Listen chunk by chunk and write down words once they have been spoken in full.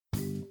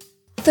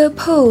The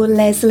Paul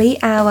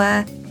Leslie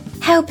Hour,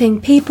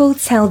 helping people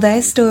tell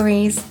their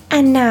stories.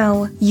 And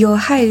now, your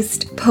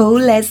host, Paul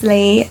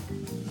Leslie.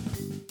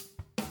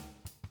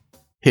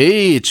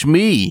 Hey, it's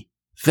me.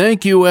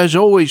 Thank you, as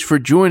always, for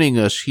joining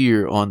us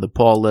here on the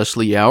Paul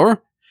Leslie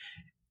Hour.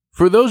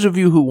 For those of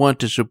you who want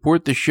to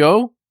support the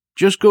show,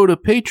 just go to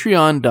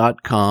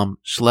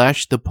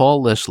patreon.com/the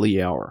Paul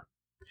Leslie Hour.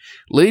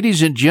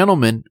 Ladies and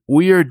gentlemen,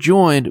 we are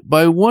joined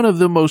by one of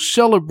the most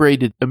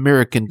celebrated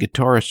American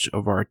guitarists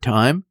of our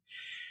time.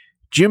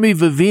 Jimmy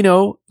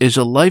Vivino is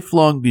a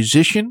lifelong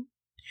musician.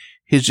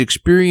 His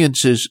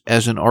experiences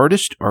as an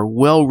artist are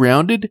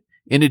well-rounded.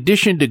 In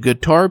addition to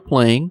guitar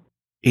playing,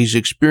 he's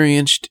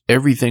experienced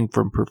everything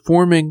from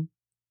performing,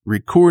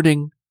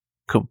 recording,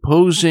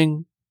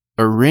 composing,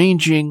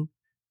 arranging,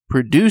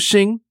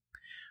 producing.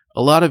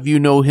 A lot of you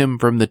know him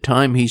from the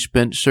time he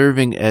spent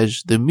serving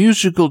as the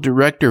musical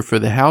director for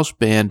the house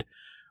band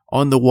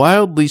on the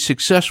wildly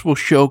successful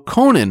show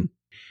Conan.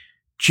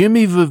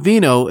 Jimmy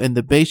Vivino and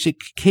the Basic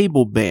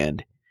Cable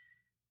Band.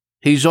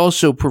 He's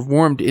also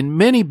performed in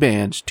many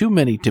bands, too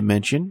many to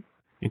mention,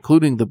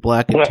 including the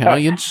Black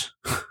Italians.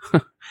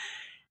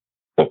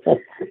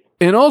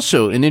 And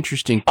also an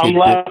interesting I'm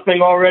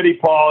laughing already,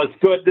 Paul. It's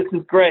good. This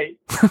is great.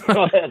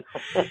 Go ahead.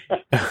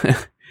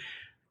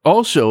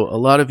 Also, a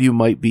lot of you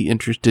might be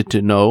interested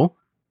to know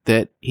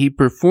that he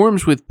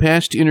performs with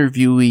past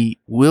interviewee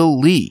Will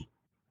Lee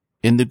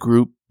in the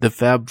group the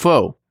Fab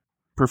Faux,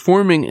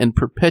 performing and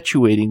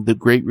perpetuating the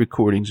great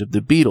recordings of the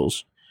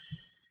Beatles.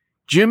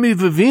 Jimmy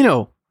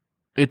Vivino,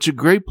 it's a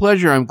great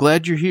pleasure. I'm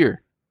glad you're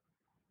here.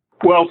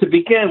 Well, to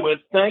begin with,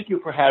 thank you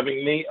for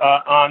having me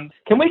on.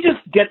 Can we just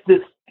get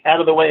this out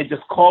of the way and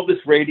just call this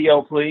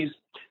radio, please?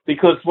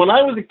 Because when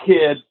I was a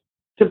kid,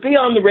 to be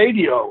on the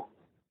radio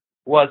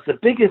was the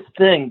biggest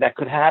thing that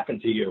could happen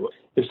to you.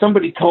 If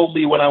somebody told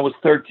me when I was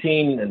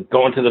 13 and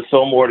going to the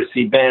Fillmore to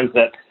see bands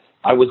that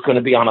I was going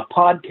to be on a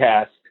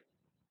podcast,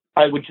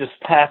 I would just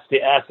pass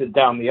the acid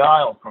down the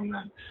aisle from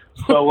them.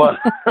 So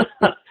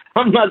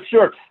I'm not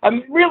sure. I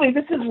mean, really,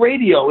 this is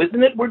radio,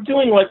 isn't it? We're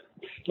doing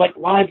like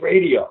live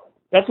radio.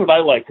 That's what I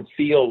like to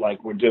feel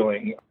like we're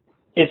doing.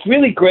 It's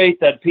really great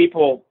that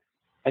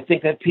I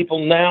think that people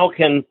now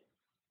can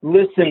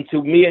listen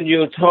to me and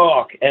you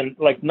talk and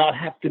like not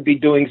have to be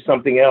doing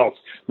something else,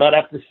 not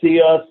have to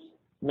see us,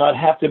 not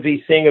have to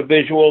be seeing a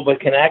visual, but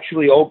can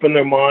actually open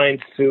their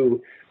minds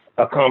to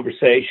a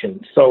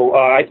conversation. So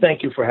I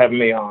thank you for having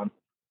me on.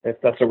 If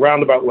that's a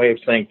roundabout way of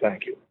saying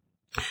thank you.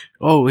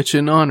 Oh, it's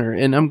an honor.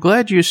 And I'm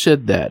glad you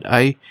said that.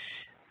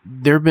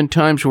 There have been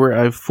times where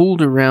I've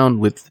fooled around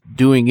with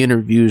doing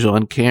interviews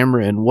on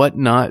camera and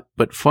whatnot,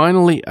 but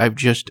finally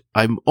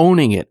I'm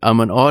owning it. I'm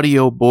an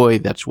audio boy.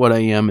 That's what I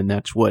am. And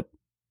that's what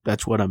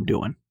I'm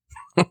doing.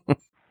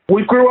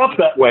 We grew up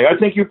that way. I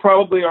think you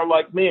probably are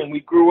like me, and we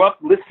grew up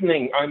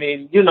listening. I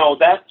mean,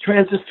 that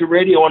transistor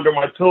radio under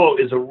my pillow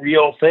is a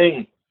real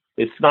thing.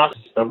 It's not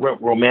a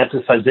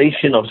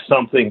romanticization of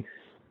something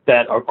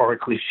or a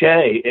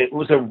cliche. It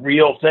was a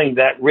real thing.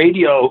 That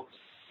radio,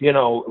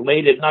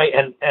 late at night,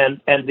 and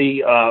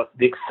the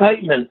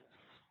excitement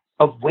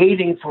of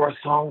waiting for a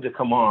song to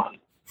come on.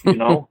 There's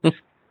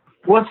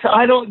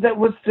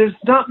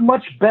not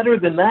much better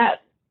than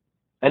that.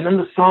 And then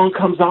the song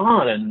comes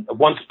on, and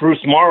once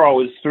Bruce Morrow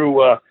is through,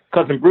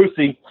 Cousin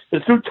Brucey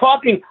is through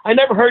talking, I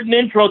never heard an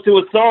intro to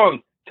a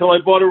song till I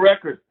bought a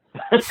record.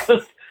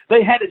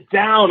 They had it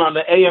down on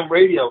the AM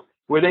radio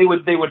where they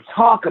would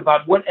talk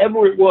about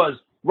whatever it was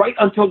right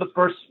until the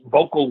first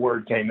vocal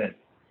word came in.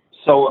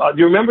 So do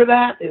you remember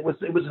that? It was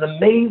an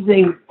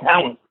amazing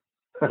talent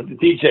the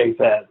DJs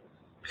had.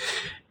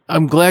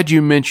 I'm glad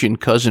you mentioned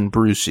Cousin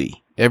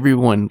Brucey.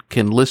 Everyone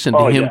can listen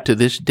to him to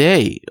this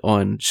day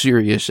on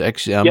Sirius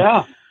XM.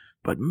 Yeah.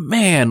 But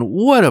man,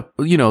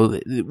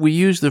 we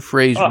use the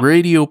phrase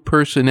radio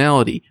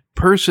personality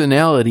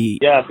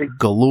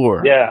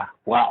galore. Yeah.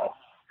 Wow.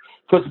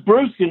 Because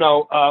Bruce,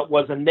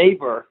 was a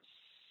neighbor.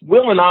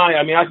 Will and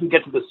I can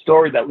get to the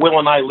story that Will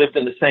and I lived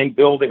in the same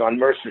building on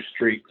Mercer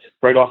Street,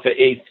 right off of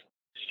 8th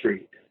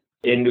Street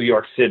in New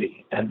York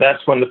City. And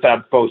that's when the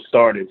Fab Faux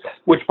started,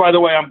 which, by the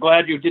way, I'm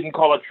glad you didn't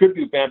call a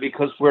tribute band,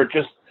 because we're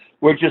just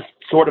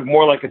sort of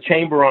more like a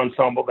chamber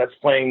ensemble that's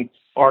playing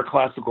our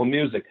classical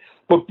music.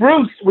 But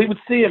Bruce, we would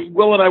see him,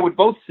 Will and I would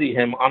both see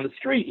him on the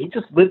street. He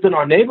just lived in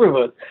our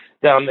neighborhood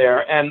down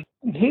there. And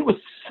he was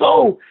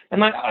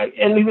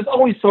and he was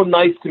always so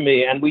nice to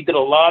me. And we did a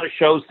lot of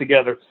shows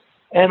together.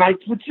 And I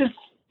would just,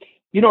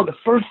 he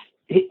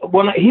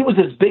was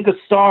as big a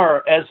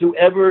star as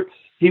whoever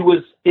he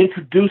was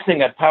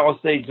introducing at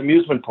Palisades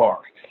Amusement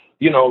Park.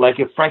 Like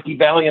if Frankie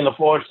Valli and the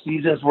Four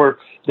Seasons were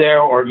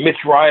there, or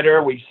Mitch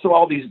Ryder, we saw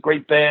all these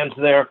great bands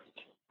there.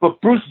 But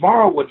Bruce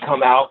Morrow would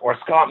come out, or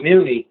Scott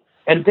Muni,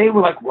 and they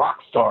were like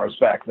rock stars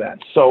back then.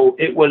 So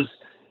it was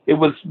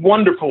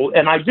wonderful.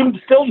 And I do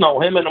still know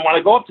him. And when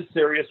I go up to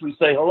Sirius, we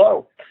say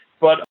hello.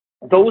 But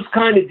those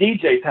kind of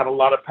DJs had a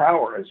lot of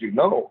power, as you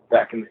know,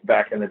 back in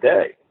the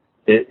day.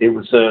 It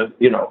was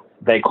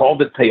they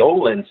called it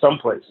payola in some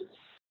places.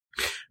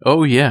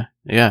 Oh yeah.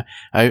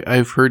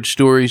 I've heard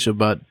stories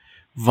about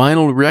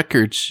vinyl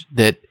records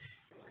that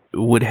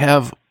would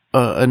have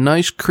a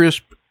nice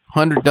crisp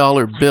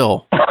 $100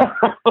 bill.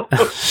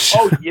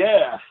 Oh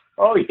yeah.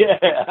 Oh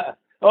yeah.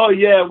 Oh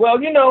yeah. Well,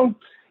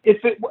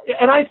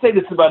 and I say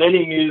this about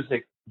any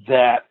music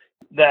that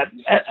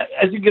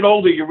as you get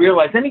older, you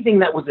realize anything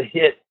that was a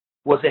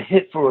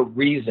hit for a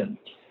reason.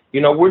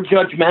 We're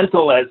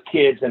judgmental as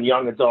kids and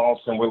young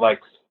adults, and we're like,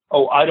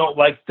 oh, I don't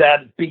like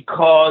that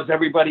because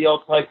everybody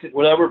else likes it,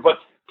 whatever. But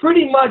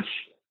pretty much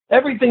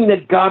everything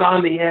that got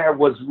on the air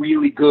was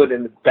really good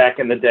back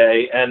in the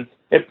day, and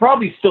it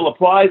probably still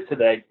applies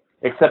today,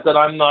 except that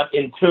I'm not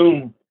in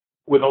tune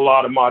with a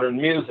lot of modern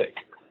music.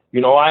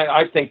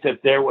 I think that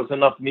there was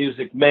enough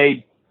music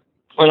made,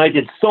 and I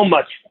did so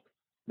much,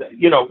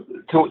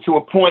 to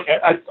a point.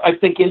 I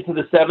think into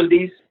the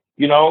 70s,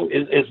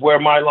 is where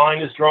my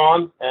line is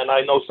drawn, and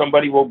I know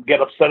somebody will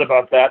get upset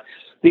about that,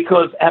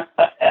 because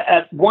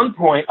at one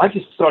point I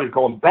just started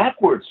going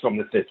backwards from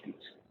the 50s,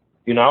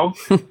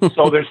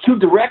 So there's two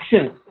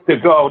directions to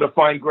go to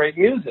find great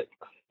music.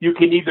 You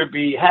can either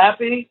be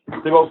happy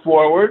to go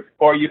forward,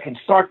 or you can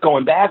start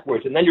going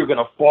backwards, and then you're going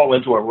to fall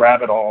into a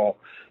rabbit hole,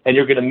 and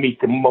you're going to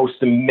meet the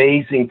most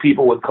amazing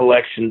people with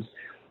collections,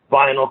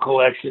 vinyl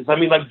collections. I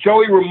mean, like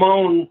Joey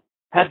Ramone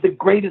had the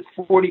greatest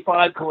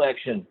 45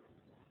 collection,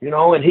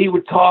 and he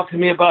would talk to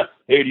me about,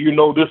 hey, do you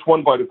know this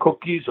one by the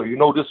Cookies, or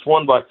this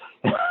one by,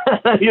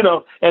 and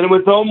it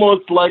was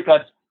almost like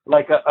a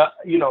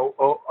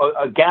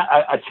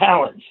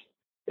challenge.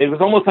 It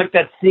was almost like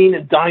that scene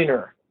in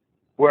Diner,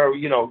 where,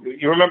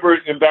 you remember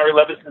in Barry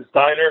Levinson's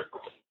Diner,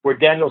 where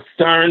Daniel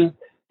Stern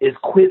is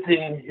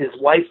quizzing his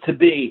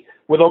wife-to-be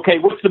with, okay,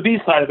 what's the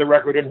B-side of the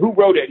record, and who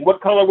wrote it, and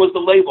what color was the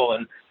label,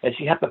 and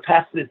she had to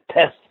pass this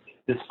test,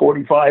 this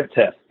 45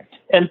 test.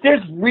 And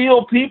there's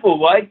real people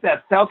like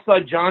that.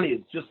 Southside Johnny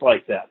is just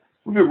like that.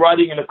 We'd be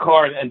riding in a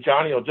car, and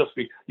Johnny will just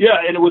be,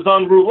 yeah, and it was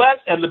on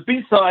roulette, and the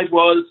B-side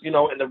was, and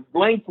the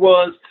length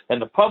was,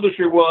 and the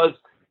publisher was,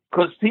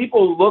 because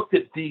people looked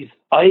at these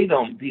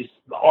items, these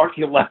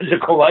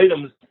archaeological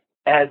items,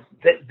 as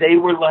they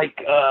were like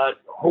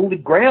holy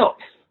grails.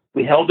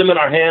 We held them in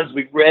our hands.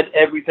 We read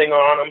everything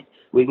on them.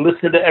 We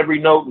listened to every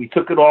note. We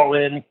took it all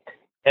in,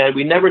 and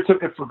we never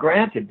took it for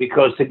granted,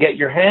 because to get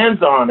your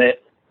hands on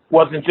it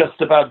wasn't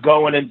just about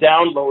going and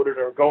download it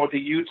or going to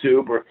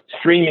YouTube or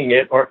streaming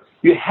it, or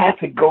you had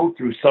to go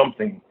through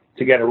something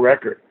to get a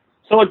record.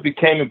 So it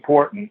became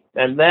important.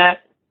 And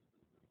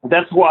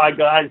that's why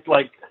guys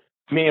like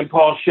me and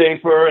Paul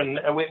Schaefer, and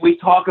we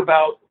talk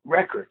about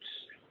records.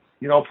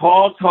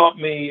 Paul taught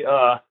me,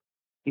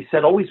 he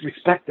said, always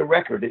respect the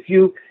record. If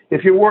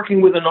you're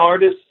working with an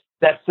artist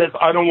that says,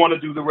 I don't want to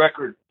do the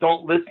record,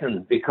 don't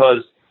listen,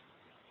 because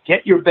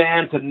get your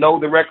band to know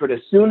the record.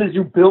 As soon as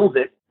you build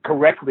it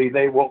correctly,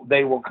 they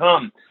will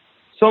come.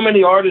 So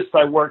many artists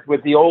I worked with,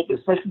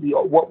 especially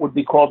what would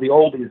be called the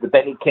oldies, the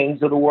Benny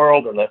Kings of the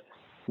world, and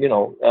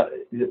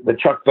the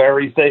Chuck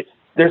Berrys.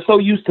 They're so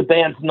used to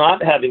bands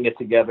not having it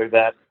together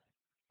that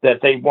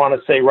they want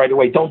to say right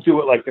away, don't do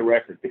it like the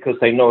record, because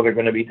they know they're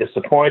going to be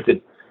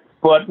disappointed.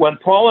 But when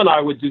Paul and I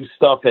would do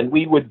stuff and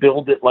we would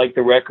build it like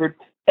the record,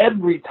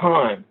 every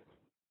time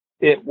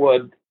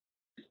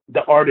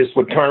the artist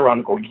would turn around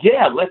and go,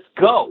 yeah, let's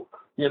go.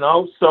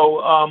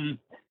 So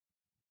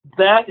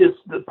that is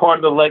the part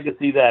of the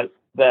legacy that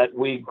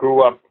we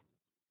grew up.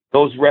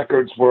 Those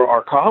records were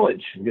our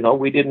college.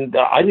 I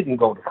didn't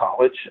go to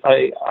college.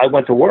 I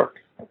went to work.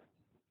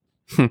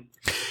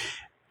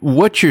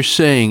 What you're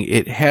saying,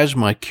 it has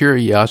my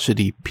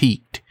curiosity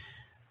piqued.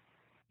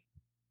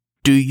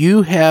 Do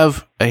you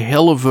have a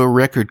hell of a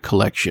record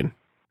collection?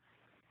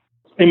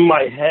 In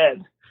my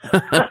head.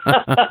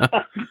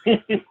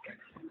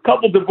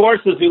 Couple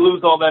divorces, you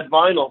lose all that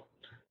vinyl.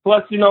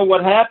 Plus,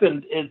 what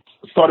happened is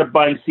started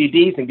buying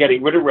CDs and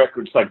getting rid of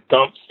records like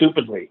dumb,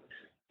 stupidly,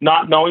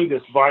 not knowing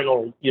this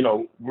vinyl,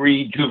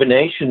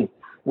 rejuvenation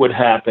would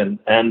happen.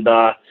 And,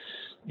 but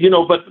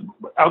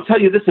I'll tell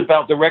you this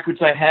about the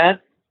records I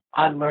had.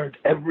 I learned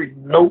every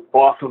note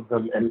off of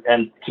them.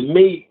 And to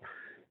me,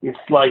 it's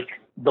like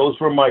those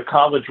were my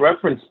college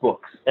reference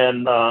books.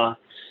 And,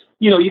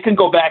 you can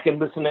go back and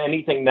listen to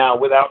anything now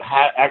without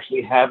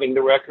actually having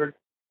the record.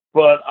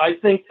 But I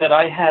think that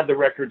I had the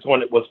records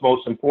when it was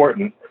most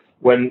important,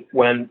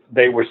 when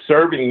they were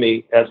serving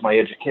me as my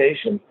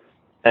education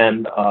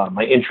and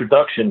my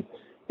introduction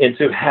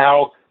into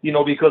how,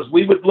 because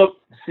we would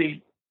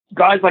see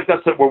guys like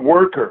us that were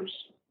workers.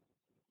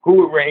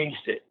 Who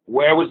arranged it?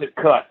 Where was it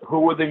cut?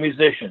 Who were the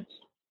musicians?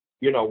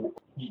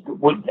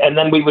 And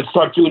then we would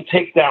start doing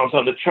takedowns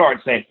on the chart,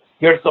 saying,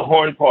 "Here's the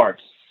horn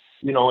parts,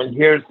 and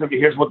here's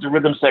what the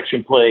rhythm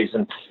section plays."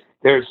 And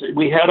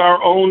we had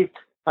our own.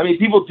 I mean,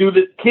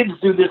 kids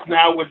do this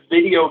now with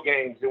video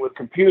games and with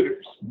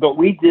computers, but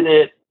we did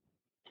it.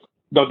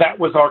 No, that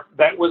was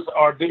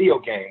our video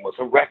game, was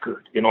a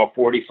record, a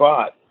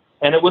 45,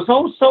 and it was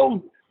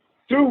also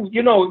through,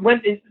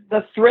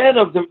 the thread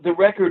of the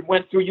record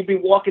went through. You'd be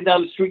walking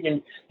down the street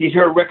and you'd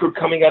hear a record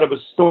coming out of a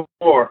store,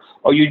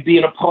 or you'd be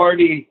in a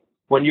party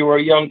when you were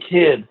a young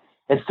kid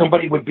and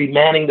somebody would be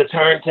manning the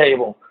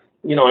turntable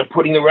and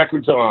putting the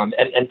records on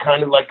and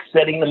kind of like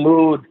setting the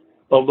mood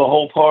of the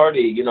whole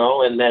party,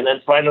 and then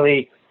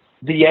finally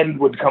the end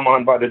would come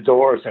on by the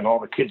Doors and all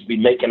the kids would be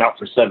making out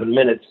for 7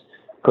 minutes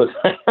because,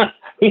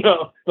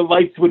 the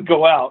lights would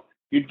go out.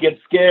 You'd get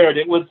scared.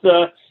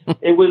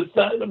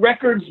 The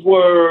records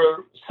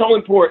were so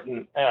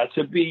important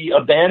to be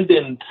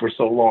abandoned for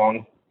so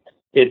long.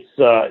 It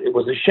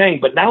was a shame,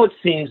 but now it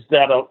seems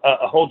that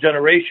a whole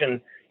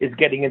generation is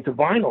getting into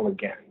vinyl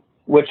again,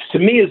 which to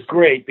me is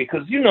great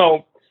because,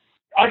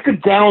 I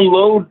could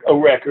download a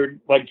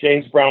record like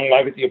James Brown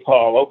Live at the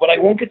Apollo, but I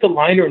won't get the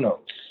liner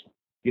notes,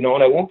 and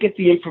I won't get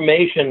the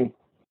information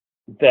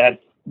that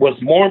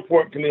was more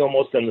important to me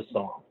almost than the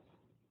song.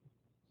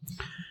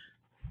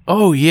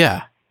 Oh,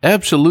 yeah,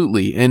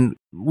 absolutely. And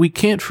we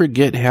can't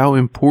forget how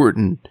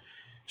important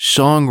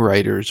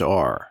songwriters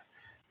are.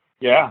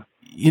 Yeah.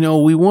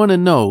 We want to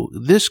know,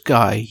 this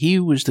guy, he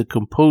was the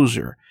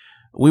composer.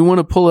 We want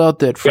to pull out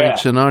that Frank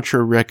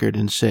Sinatra record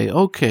and say,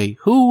 okay,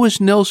 who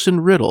was Nelson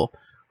Riddle?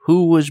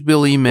 Who was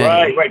Billy May?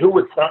 Right. Who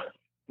was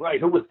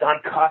Don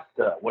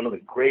Costa? One of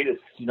the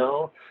greatest,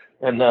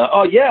 And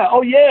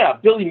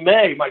Billy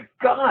May. My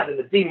God, and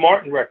the Dean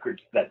Martin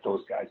records that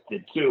those guys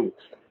did too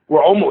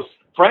were almost.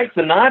 Frank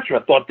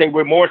Sinatra thought they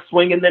were more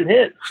swinging than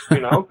his.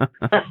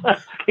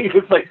 He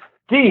was like,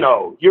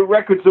 Dino, your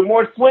records are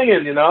more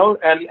swinging, and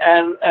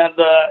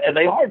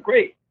they are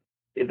great.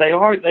 They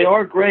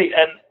are great,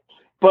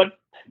 but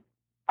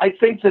I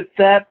think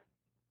that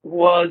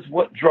was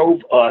what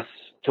drove us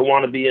to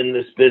want to be in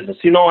this business.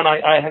 And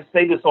I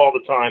say this all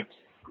the time.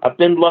 I've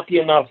been lucky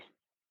enough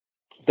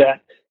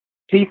that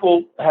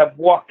people have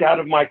walked out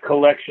of my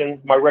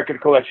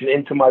record collection,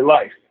 into my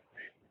life.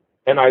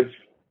 And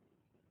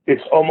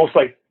it's almost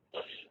like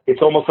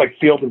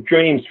Field of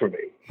Dreams for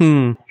me.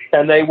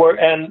 And they were,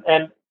 and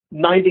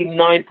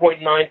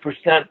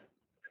 99.9%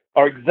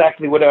 are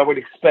exactly what I would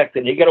expect.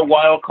 And you get a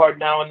wild card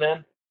now and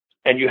then,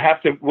 and you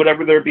have to,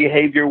 whatever their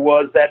behavior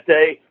was that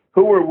day,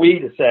 who are we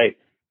to say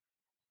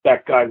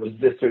that guy was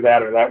this or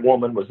that, or that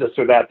woman was this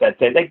or that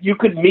day? You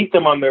could meet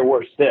them on their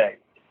worst day.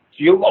 So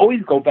you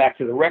always go back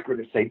to the record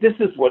and say, this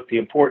is what the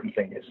important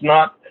thing is.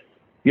 Not,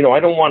 I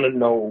don't want to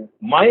know.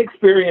 My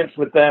experience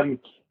with them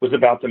was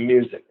about the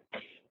music.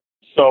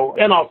 So,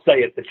 and I'll say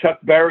it, the Chuck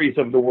Berrys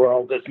of the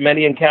world, as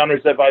many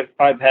encounters as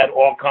I've had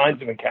all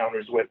kinds of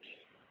encounters with,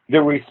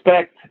 the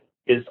respect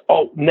is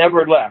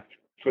never left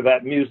for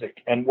that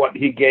music and what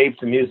he gave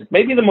to music.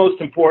 Maybe the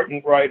most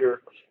important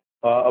writer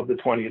of the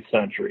 20th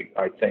century,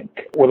 I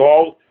think. With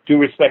all due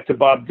respect to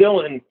Bob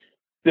Dylan,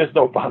 there's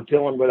no Bob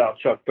Dylan without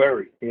Chuck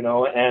Berry,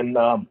 and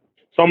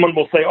someone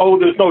will say, oh,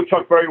 there's no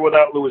Chuck Berry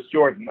without Louis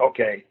Jordan.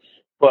 Okay,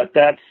 but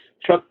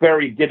Chuck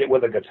Berry did it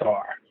with a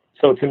guitar.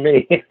 So to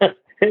me,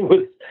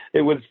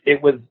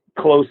 it was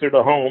closer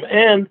to home.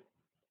 And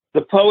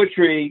the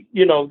poetry,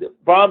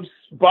 Bob,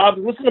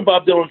 listen to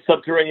Bob Dylan's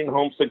Subterranean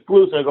Homesick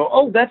Blues, and I go,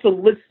 oh, that's a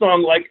Liszt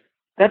song,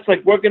 that's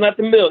like Working at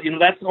the Mill.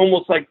 That's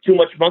almost like Too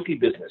Much Monkey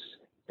Business,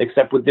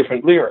 except with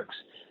different lyrics.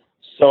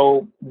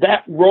 So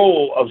that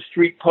role of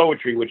street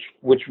poetry,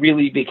 which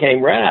really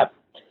became rap,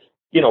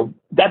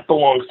 that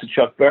belongs to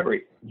Chuck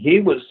Berry. He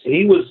was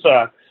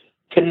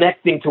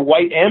connecting to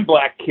white and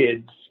black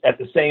kids at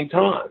the same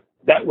time.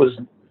 That was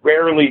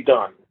rarely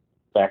done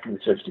back in the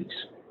 50s.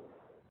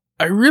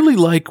 I really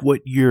like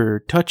what you're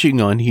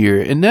touching on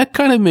here, and that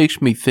kind of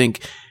makes me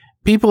think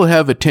people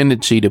have a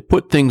tendency to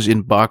put things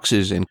in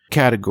boxes and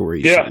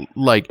categories. Yeah,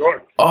 like,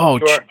 sure.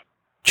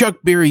 Chuck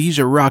Berry, he's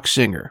a rock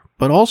singer,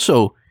 but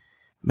also,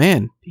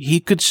 man, he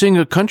could sing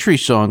a country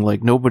song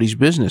like nobody's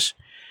business.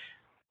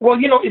 Well,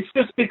 it's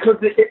just because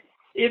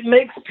it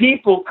makes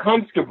people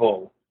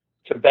comfortable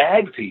to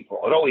bag people.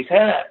 It always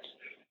has,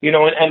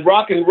 and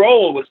rock and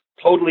roll was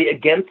totally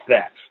against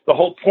that. The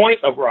whole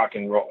point of rock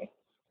and roll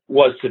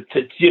was to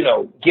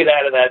get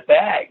out of that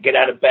bag, get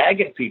out of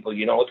bagging people.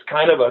 It's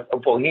kind of a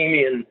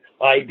bohemian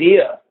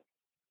idea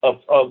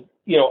of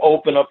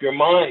open up your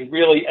mind,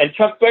 really. And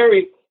Chuck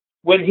Berry,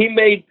 when he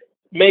made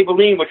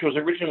Maybelline, which was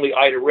originally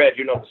Ida Red,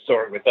 you know the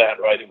story with that,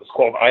 right? It was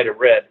called Ida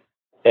Red.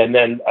 And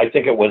then I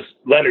think it was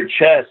Leonard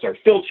Chess or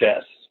Phil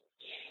Chess,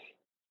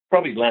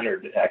 probably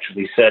Leonard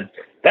actually said,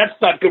 that's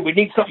not good. We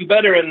need something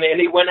better. And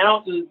he went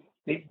out and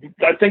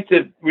I think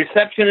the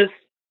receptionist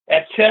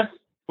at Chess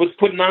was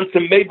putting on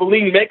some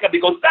Maybelline makeup. He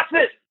goes, that's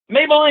it,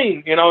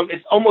 Maybelline.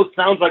 It almost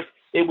sounds like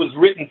it was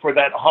written for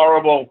that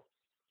horrible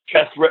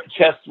Chess,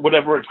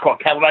 whatever it's called,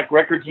 Cadillac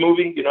Records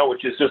movie,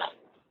 which is just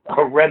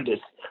horrendous.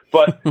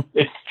 But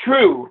it's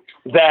true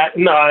that,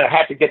 no, I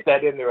had to get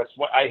that in there. It's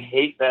why I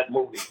hate that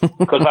movie,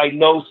 because I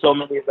know so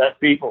many of that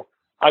people.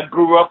 I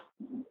grew up,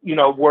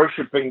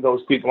 worshiping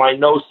those people. I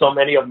know so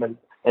many of them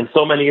and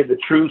so many of the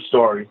true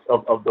stories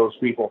of those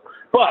people.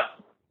 But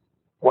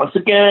once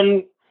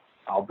again,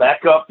 I'll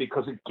back up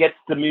because it gets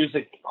the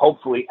music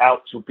hopefully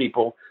out to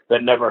people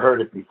that never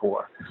heard it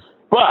before.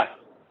 But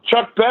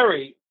Chuck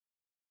Berry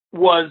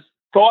was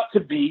thought to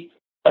be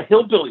a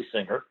hillbilly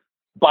singer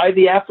by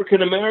the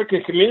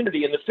African-American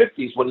community in the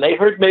 50s. When they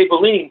heard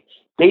Maybelline,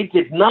 they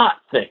did not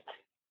think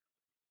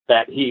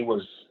that he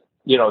was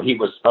he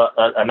was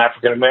an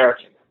African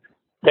American.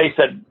 They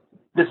said,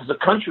 this is a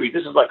country.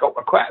 This is like a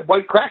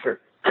white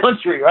cracker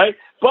country, right?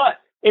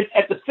 But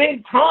at the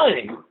same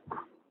time,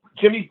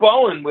 Jimmy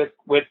Bowen with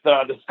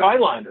the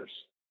Skyliners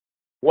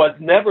was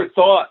never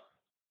thought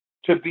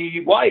to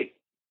be white.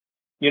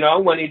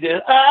 When he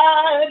did,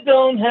 I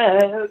don't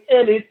have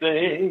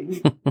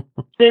anything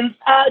since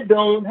I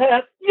don't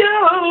have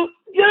you,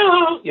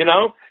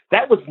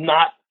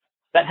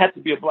 that had to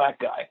be a black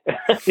guy,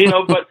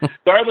 but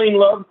Darlene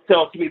Love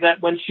tells me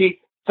that when she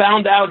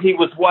found out he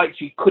was white,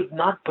 she could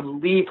not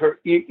believe her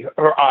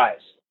eyes,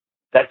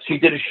 that she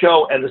did a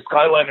show and the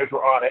Skyliners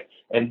were on it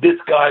and this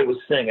guy was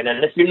singing.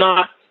 And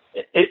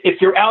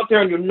if you're out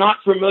there and you're not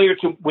familiar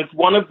with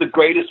one of the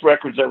greatest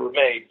records ever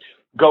made,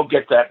 go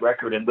get that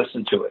record and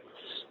listen to it.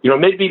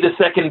 Maybe the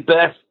second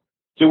best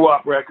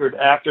doo-wop record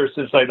after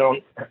Since I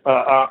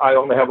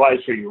Only Have Eyes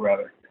for You,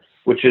 rather,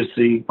 which is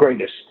the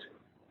greatest,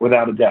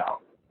 without a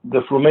doubt.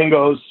 The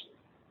Flamingos,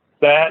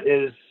 that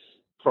is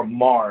from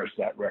Mars,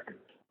 that record.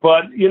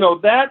 But,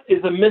 that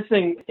is a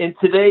missing in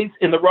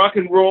the rock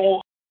and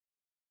roll,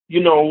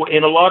 in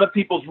a lot of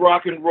people's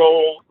rock and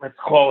roll, let's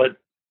call it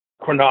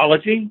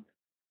chronology,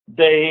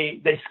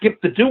 they skip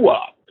the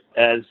doo-wop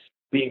as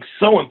being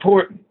so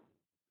important.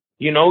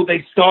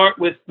 They start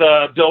with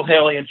Bill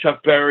Haley and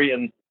Chuck Berry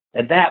and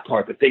that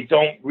part, but they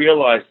don't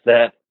realize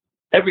that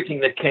everything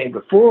that came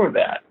before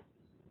that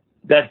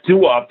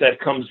doo-wop that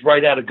comes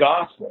right out of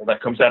gospel,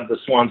 that comes out of the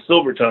Swan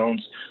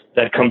Silvertones,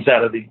 that comes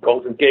out of the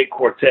Golden Gate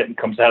Quartet and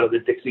comes out of the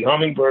Dixie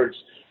Hummingbirds,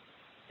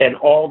 and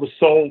all the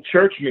soul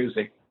church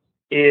music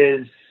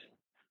is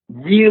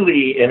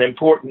really an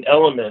important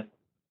element,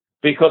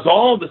 because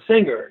all the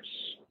singers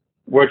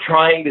were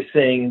trying to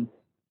sing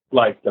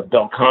like the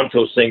bel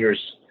canto singers,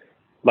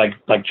 like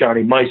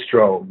Johnny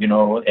Maestro,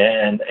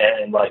 and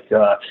like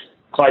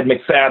Clyde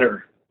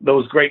McPhatter,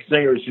 those great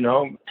singers,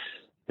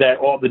 that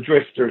all the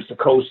Drifters, the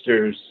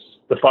Coasters,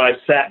 the Five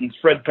Satins,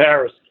 Fred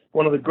Parris,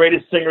 one of the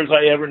greatest singers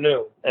I ever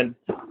knew, and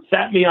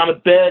sat me on a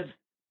bed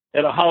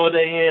at a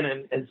Holiday Inn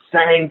and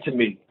sang to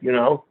me, and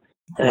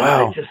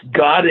wow. I just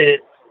got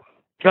it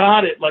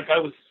like I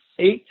was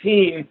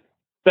 18,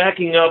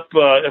 backing up.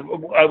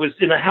 I was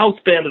in a house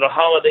band at a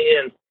Holiday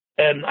Inn,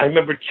 and I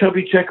remember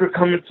Chubby Checker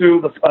coming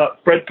through,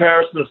 Fred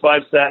Parris and the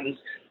Five Satins,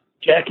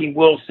 Jackie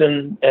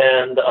Wilson,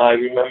 and I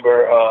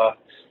remember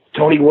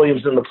Tony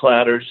Williams and the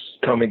Platters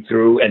coming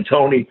through, and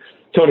Tony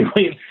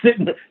Williams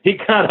sitting. He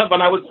got up,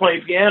 and I was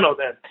playing piano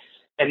then,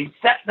 and he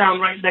sat down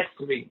right next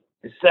to me.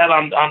 He sat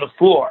on the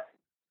floor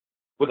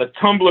with a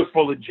tumbler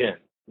full of gin,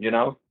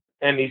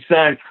 and he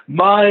sang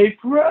My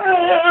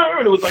Prayer,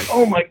 and it was like,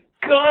 oh my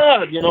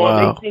God, wow.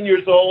 I'm 18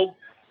 years old,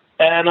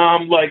 and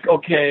I'm like,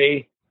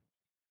 okay,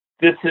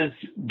 this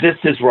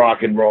is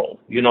rock and roll,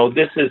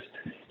 this is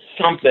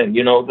something,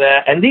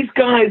 that, and these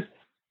guys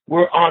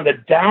were on the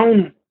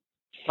down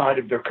side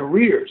of their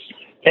careers,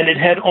 and it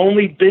had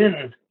only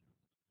been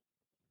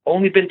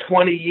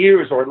 20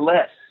 years or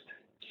less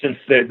since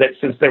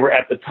they were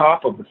at the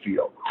top of the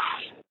field.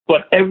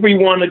 But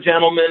everyone, a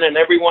gentleman, and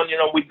everyone,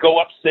 we'd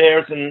go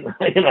upstairs and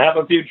have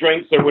a few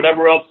drinks or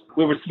whatever else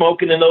we were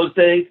smoking in those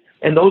days,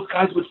 and those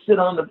guys would sit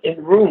in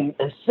the room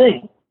and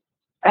sing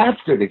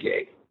after the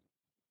game,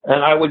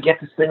 and I would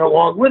get to sing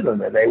along with them,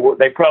 and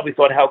they probably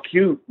thought, how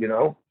cute,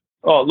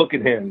 oh, look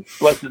at him,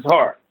 bless his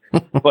heart.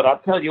 But I'll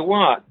tell you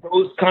what,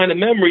 those kind of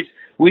memories,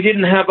 we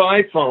didn't have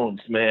iPhones,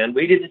 man.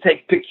 We didn't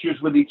take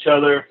pictures with each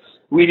other.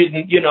 We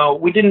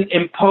didn't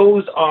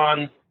impose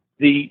on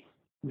the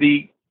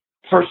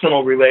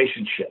personal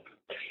relationship.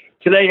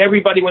 Today,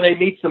 everybody, when they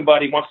meet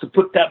somebody, wants to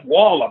put that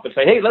wall up and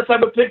say, hey, let's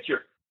have a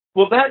picture.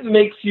 Well, that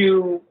makes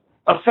you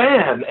a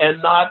fan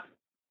and not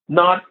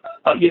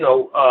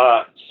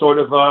sort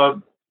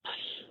of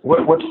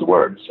what's the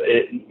word?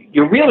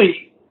 You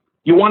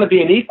want to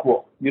be an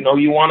equal. You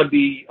want to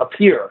be a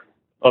peer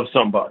of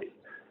somebody.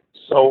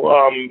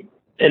 So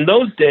in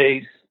those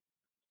days,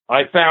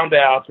 I found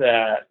out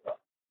that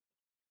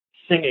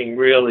singing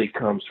really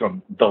comes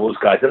from those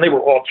guys, and they were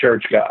all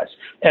church guys.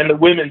 And the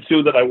women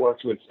too that I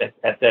worked with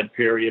at that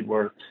period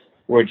were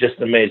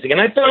just amazing.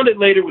 And I found it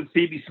later with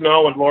Phoebe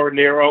Snow and Laura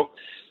Nero,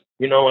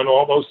 and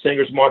all those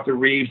singers, Martha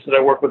Reeves that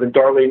I worked with, and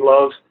Darlene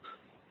Love,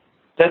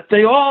 that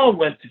they all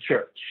went to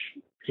church,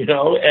 and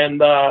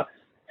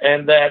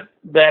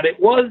that it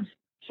was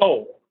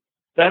soul.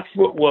 That's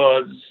what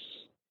was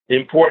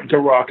important to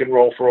rock and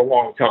roll for a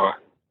long time.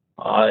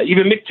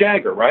 Even Mick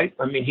Jagger, right?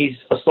 I mean, he's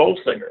a soul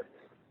singer,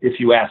 if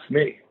you ask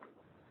me.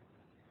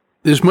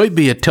 This might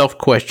be a tough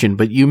question,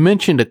 but you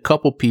mentioned a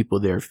couple people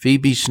there,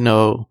 Phoebe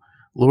Snow,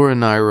 Laura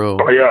Nyro.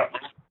 Oh, yeah.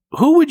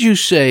 Who would you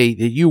say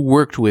that you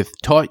worked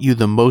with taught you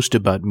the most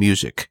about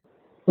music?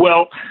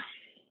 Well,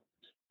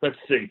 let's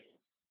see.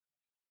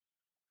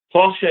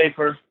 Paul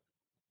Schaefer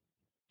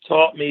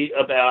taught me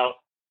about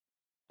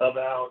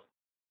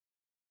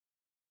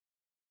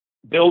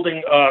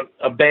building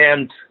a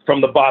band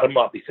from the bottom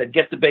up. He said,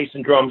 get the bass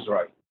and drums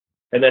right,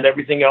 and then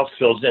everything else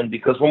fills in.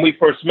 Because when we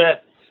first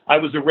met, I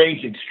was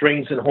arranging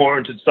strings and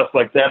horns and stuff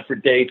like that for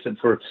dates and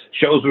for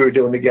shows we were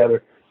doing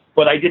together.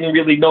 but I didn't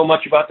really know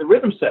much about the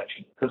rhythm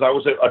section because I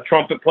was a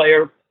trumpet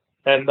player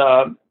and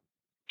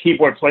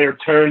keyboard player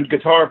turned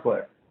guitar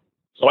player.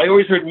 So I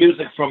always heard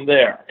music from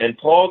there. And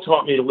Paul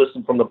taught me to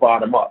listen from the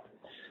bottom up.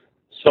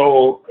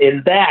 So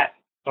in that,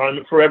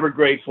 I'm forever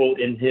grateful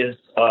in his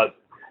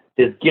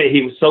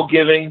he was so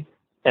giving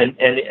and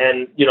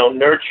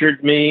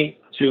nurtured me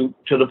to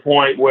the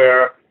point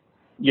where,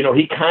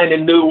 he kind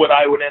of knew what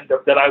I would end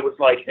up, that I was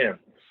like him,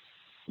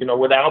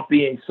 without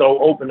being so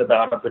open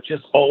about it, but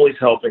just always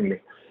helping me.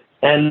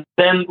 And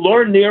then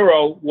Laura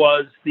Nero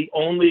was the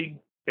only,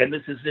 and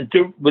this is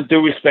with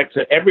due respect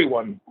to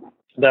everyone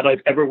that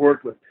I've ever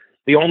worked with,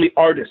 the only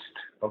artist,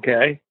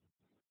 okay?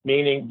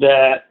 Meaning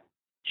that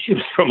she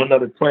was from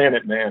another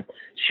planet, man.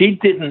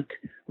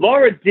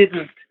 Laura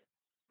didn't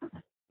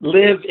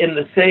live in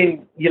the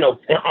same,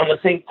 on the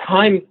same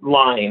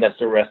timeline as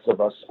the rest of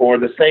us, or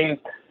the same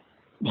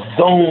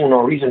zone,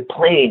 or even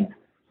plane,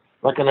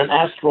 like in an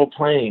astral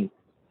plane.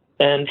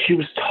 And she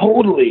was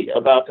totally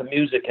about the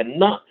music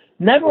and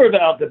never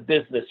about the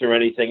business or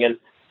anything. And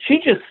she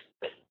just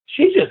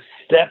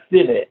stepped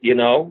in it,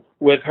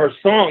 with her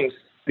songs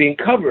being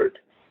covered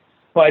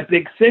by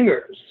big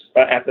singers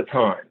at the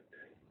time.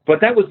 But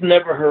that was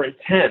never her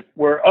intent.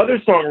 Where other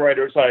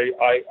songwriters I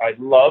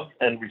love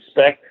and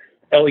respect,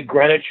 Ellie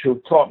Greenwich,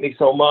 who taught me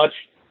so much,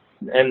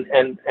 and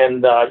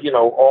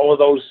all of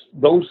those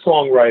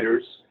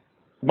songwriters,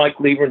 Mike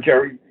Lieber and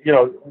Jerry,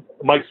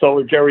 Mike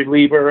Soler, Jerry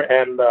Lieber,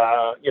 and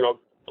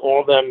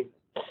all of them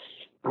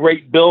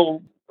great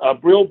brill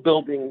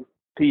building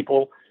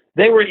people.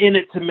 They were in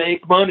it to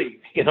make money,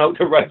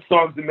 to write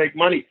songs and make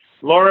money.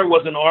 Laura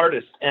was an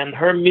artist, and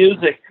her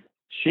music,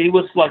 she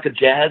was like a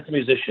jazz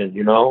musician,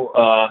 Can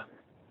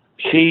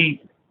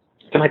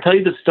I tell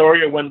you the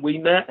story of when we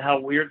met, how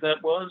weird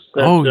that was?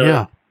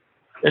 Yeah.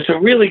 It's a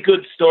really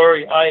good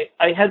story. I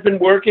had been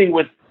working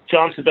with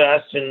John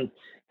Sebastian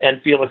and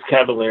Felix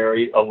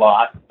Cavalieri a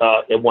lot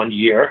in 1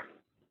 year,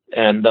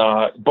 and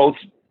both,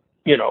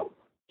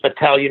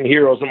 Italian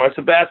heroes. And my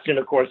Sebastian,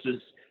 of course, is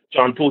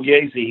John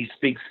Pugliese. He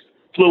speaks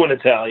fluent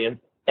Italian,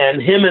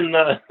 and him and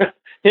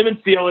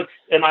Felix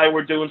and I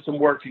were doing some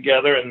work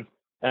together, and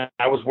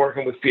I was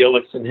working with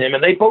Felix and him,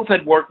 and they both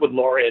had worked with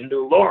Laura and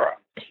knew Laura.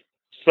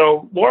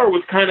 So Laura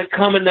was kind of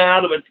coming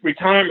out of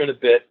retirement a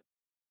bit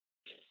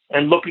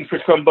and looking for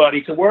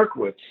somebody to work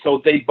with.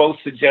 So they both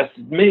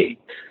suggested me.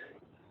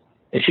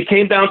 And she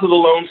came down to the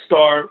Lone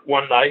Star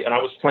one night, and I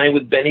was playing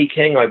with Benny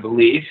King, I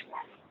believe.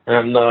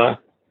 And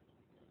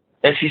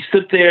she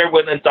stood there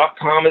and Doc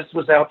Thomas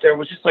was out there. It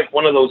was just like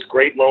one of those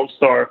great Lone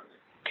Star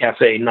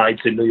cafe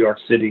nights in New York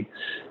City.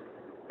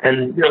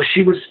 And,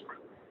 she was,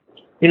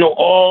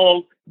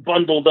 all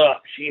bundled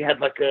up. She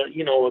had like a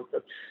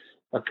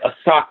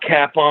sock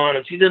cap on,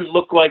 and she didn't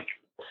look like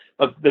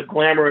the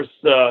glamorous,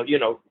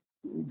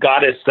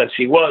 goddess that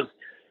she was.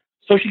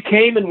 So she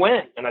came and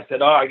went, and I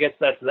said, I guess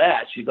that's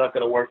that. She's not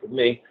going to work with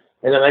me.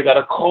 And then I got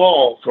a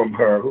call from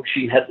her.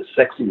 She had the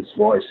sexiest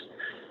voice.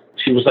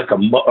 She was like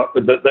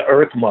the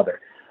Earth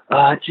Mother.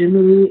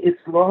 Jimmy,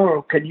 it's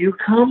Laurel. Can you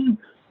come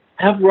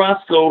have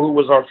Roscoe, who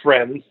was our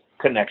friend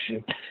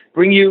connection,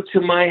 bring you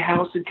to my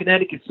house in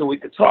Connecticut so we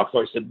could talk?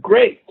 So I said,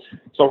 great.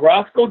 So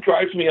Roscoe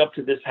drives me up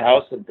to this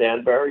house in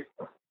Danbury,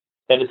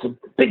 and it's a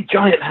big,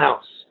 giant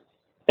house.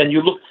 And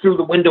you look through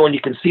the window and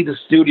you can see the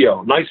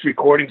studio, nice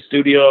recording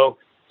studio,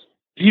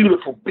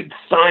 beautiful big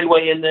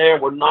Steinway in there.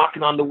 We're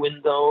knocking on the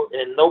window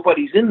and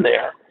nobody's in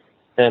there.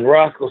 And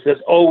Roscoe says,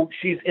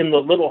 she's in the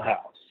little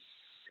house.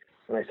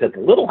 And I said, the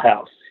little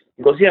house?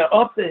 He goes, yeah,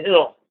 up the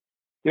hill.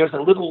 There's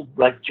a little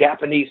like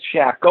Japanese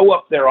shack. Go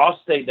up there. I'll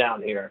stay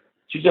down here.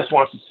 She just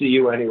wants to see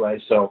you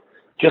anyway. So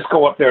just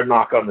go up there and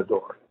knock on the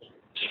door.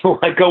 So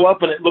I go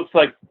up and it looks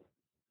like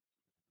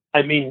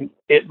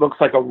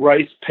a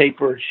rice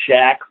paper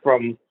shack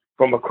from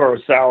a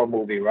Kurosawa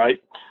movie,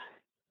 right?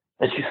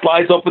 And she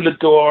slides open the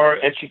door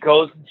and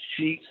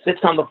she sits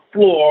on the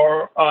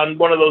floor on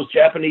one of those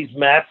Japanese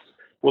mats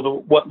with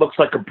what looks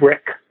like a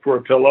brick for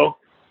a pillow.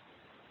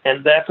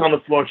 And that's on the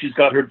floor. And she's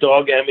got her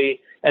dog,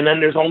 Emmy. And then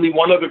there's only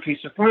one other piece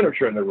of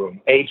furniture in the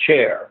room, a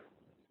chair,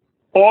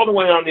 all the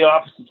way on the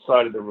opposite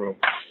side of the room.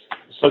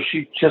 So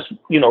she just,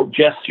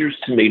 gestures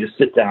to me to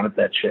sit down at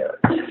that chair.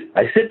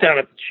 I sit down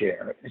at the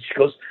chair and she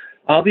goes,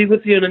 I'll be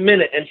with you in a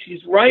minute. And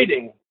she's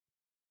writing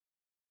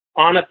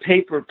on a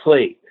paper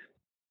plate.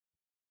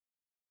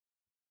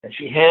 And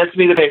she hands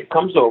me the paper,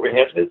 comes over,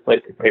 hands me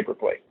the paper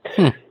plate.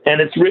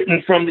 And it's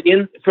written from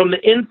the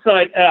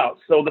inside out.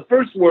 So the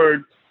first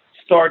word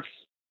starts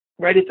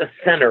right at the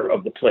center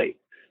of the plate.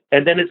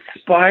 And then it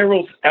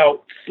spirals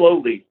out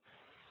slowly.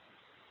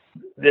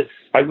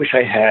 I wish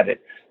I had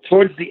it,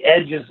 towards the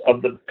edges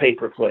of the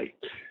paper plate.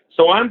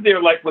 So I'm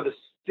there like with a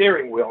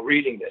steering wheel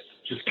reading this,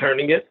 just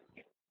turning it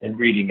and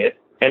reading it.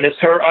 And it's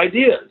her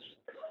ideas.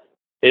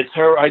 It's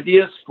her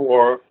ideas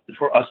for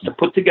us to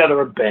put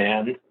together a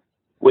band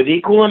with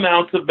equal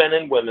amounts of men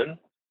and women.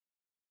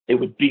 It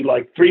would be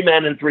like 3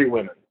 men and 3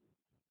 women.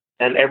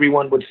 And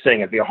everyone would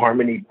sing. It'd be a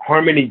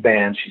harmony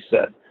band, she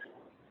said.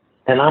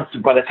 And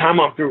by the time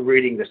I'm through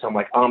reading this, I'm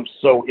like, I'm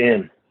so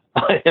in.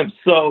 I am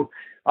so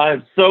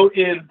I'm so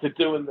into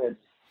doing this.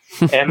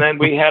 And then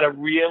we had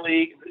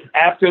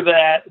after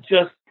that,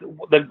 just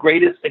the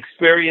greatest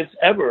experience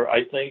ever,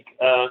 I think.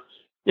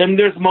 And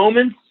there's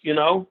moments,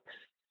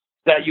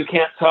 that you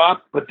can't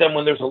top, but then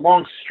when there's a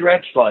long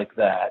stretch like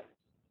that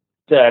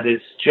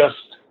is just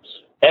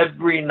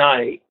every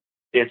night,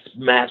 it's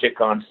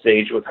magic on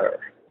stage with her.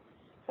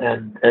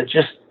 And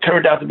just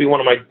turned out to be one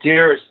of my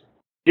dearest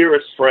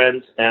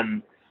friends,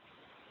 and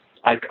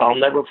I'll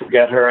never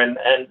forget her. And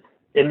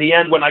in the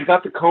end, when I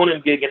got the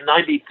Conan gig in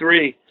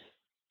 '93,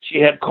 she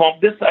had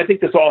called this. I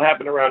think this all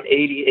happened around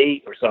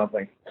 '88 or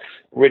something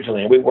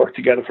originally, and we worked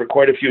together for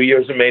quite a few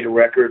years and made a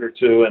record or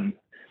two.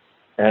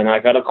 And I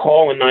got a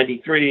call in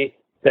 '93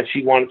 that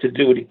she wanted to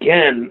do it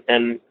again,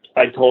 and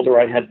I told her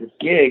I had this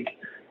gig,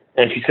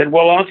 and she said,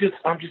 "Well, I'm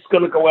just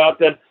going to go out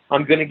then.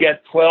 I'm going to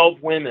get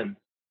 12 women,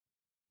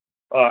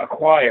 a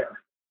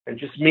choir, and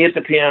just me at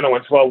the piano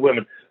and 12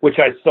 women," which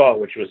I saw,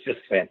 which was just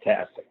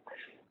fantastic.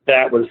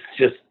 That was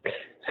just,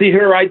 see,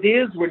 her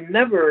ideas were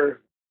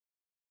never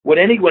what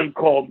anyone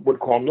would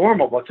call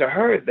normal, but to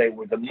her, they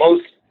were the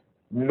most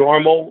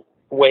normal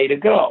way to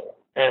go.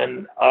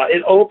 And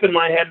it opened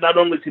my head not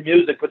only to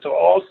music, but to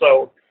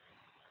also,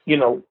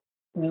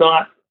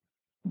 not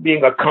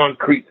being a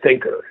concrete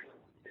thinker.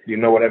 You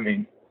know what I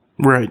mean?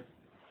 Right.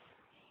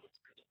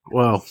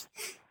 Wow.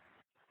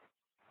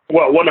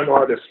 Well, what an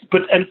artist.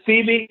 And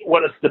Phoebe,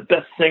 what is the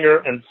best singer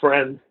and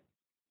friend.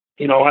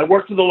 I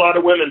worked with a lot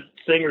of women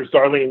singers,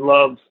 Darlene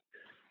Love,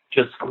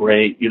 just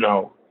great,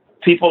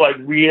 people I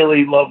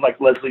really love, like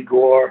Leslie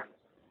Gore,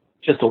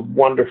 just a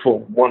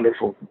wonderful,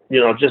 wonderful,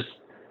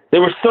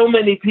 there were so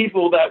many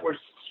people that were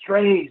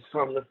strays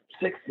from the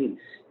 60s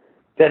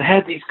that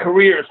had these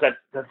careers that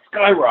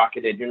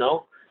skyrocketed,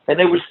 and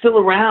they were still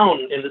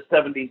around in the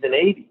 70s and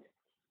 80s.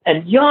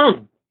 And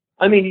young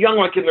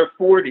like in their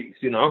 40s,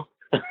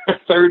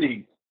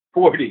 30s,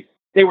 40s.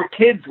 They were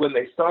kids when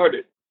they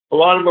started. A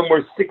lot of them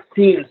were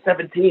 16,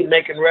 17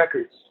 making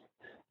records.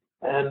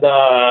 And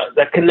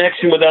that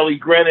connection with Ellie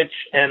Greenwich,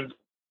 and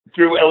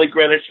through Ellie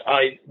Greenwich,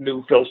 I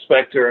knew Phil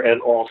Spector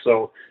and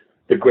also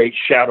the great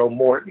Shadow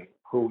Morton,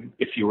 who,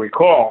 if you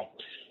recall,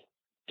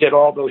 did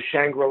all those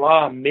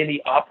Shangri-La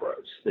mini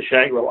operas, the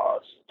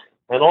Shangri-Las.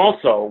 And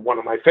also one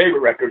of my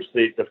favorite records,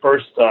 the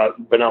first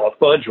Vanilla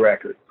Fudge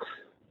record,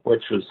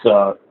 which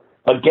was,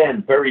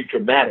 again, very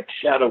dramatic.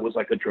 Shadow was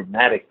like a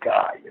dramatic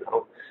guy,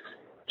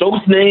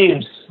 Those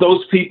names,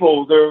 those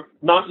people, they're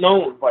not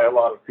known by a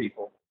lot of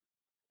people.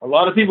 A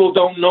lot of people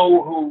don't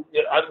know who.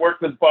 I've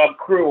worked with Bob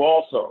Crew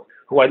also,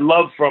 who I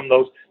love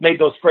made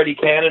those Freddie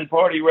Cannon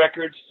party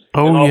records.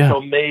 Oh, and yeah.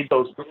 Also made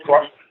those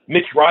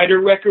Mitch Ryder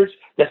records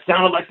that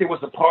sounded like there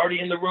was a party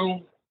in the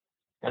room.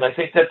 And I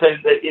think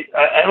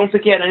I don't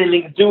think it had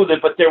anything to do with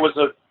it, but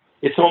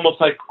it's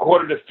almost like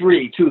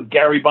 2:45, too.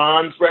 Gary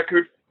Bond's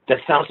record that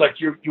sounds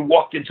like you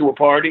walked into a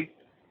party.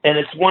 And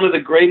it's one of the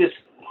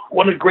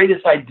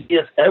greatest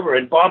ideas ever.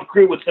 And Bob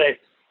Crew would say,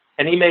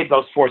 and he made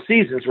those Four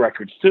Seasons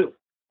records too.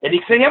 And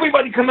he'd say,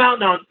 "Everybody come out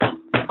now,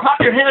 clap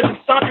your hands and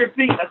stomp your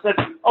feet." I said,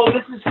 "Oh,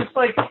 this is just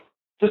like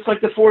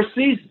the Four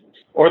Seasons,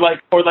 or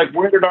like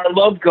Where Did Our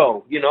Love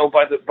Go?"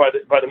 By the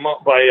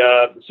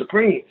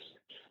Supremes,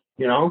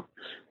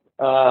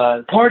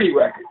 party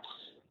records.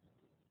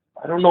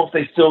 I don't know if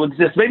they still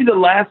exist. Maybe the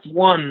last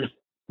one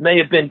may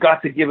have been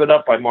 "Got to Give It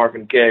Up" by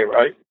Marvin Gaye,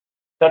 right?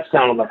 That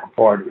sounded like a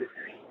party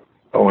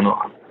going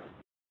on.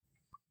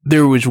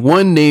 There was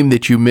one name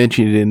that you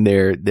mentioned in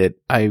there that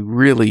I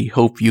really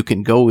hope you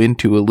can go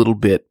into a little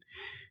bit.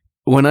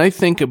 When I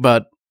think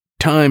about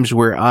times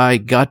where I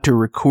got to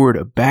record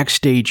a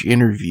backstage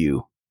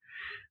interview,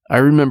 I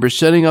remember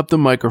setting up the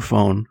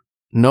microphone,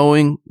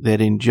 knowing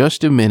that in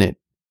just a minute,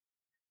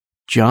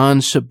 John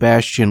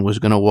Sebastian was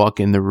going to walk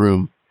in the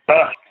room.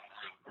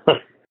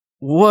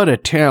 What a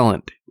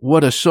talent.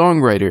 What a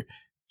songwriter.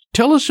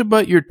 Tell us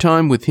about your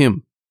time with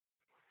him.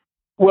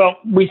 Well,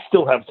 we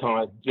still have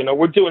time.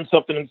 We're doing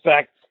something. In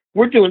fact,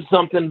 we're doing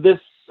something this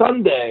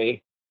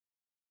Sunday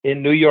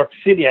in New York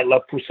City at La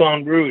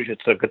Poussin Rouge.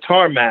 It's a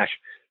guitar mash.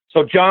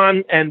 So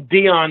John and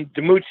Dion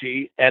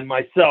DiMucci and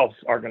myself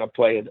are going to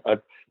play a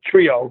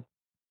trio,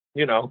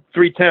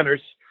 3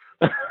 tenors.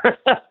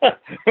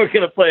 We're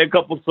going to play a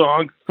couple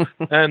songs.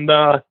 And,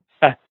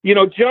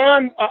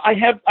 John, I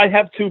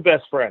have 2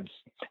 best friends,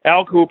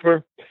 Al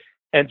Cooper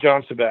and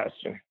John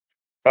Sebastian.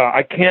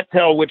 I can't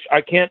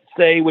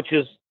say which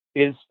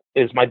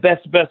is my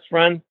best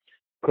friend,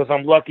 because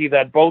I'm lucky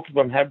that both of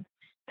them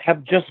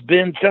have just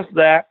been just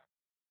that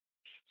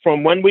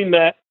from when we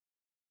met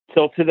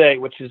till today,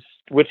 which is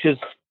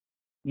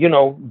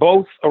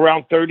both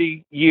around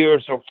 30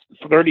 years or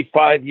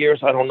 35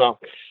 years, I don't know,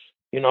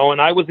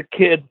 and I was a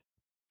kid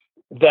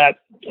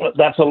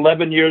that's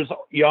 11 years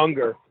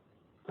younger,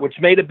 which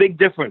made a big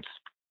difference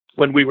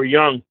when we were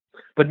young,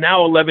 but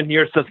now 11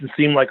 years doesn't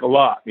seem like a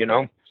lot.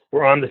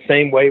 We're on the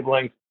same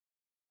wavelength.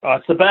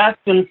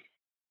 Sebastian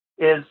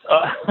is,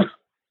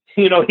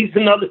 he's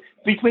another,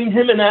 between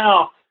him and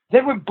Al,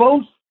 they were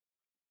both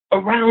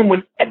around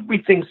when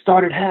everything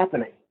started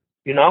happening,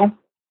 in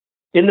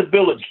the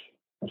Village.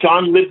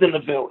 John lived in the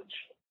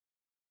Village.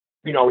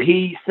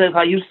 he says,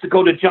 I used to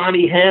go to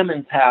Johnny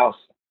Hammond's house,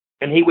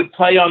 and he would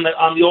play on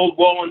the old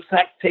Wallen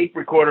Sack tape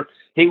recorder.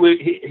 He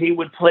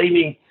would play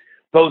me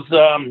those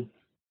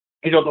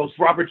those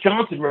Robert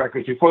Johnson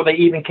records before they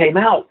even came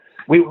out.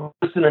 We were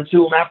listening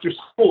to them after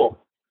school,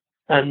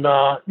 and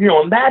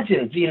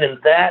imagine being in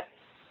that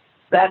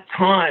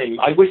time.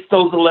 I wish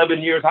those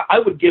 11 years. I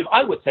would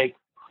take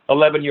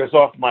 11 years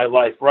off my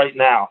life right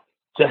now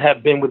to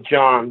have been with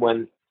John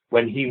when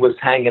he was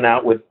hanging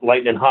out with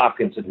Lightning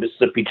Hopkins and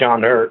Mississippi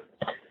John Hurt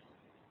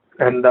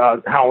and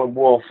Howlin'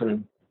 Wolf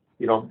and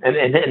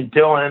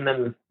Dylan,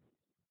 and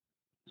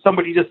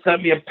somebody just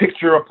sent me a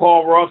picture of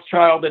Paul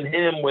Rothschild and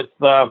him with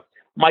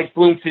Mike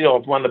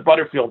Bloomfield when the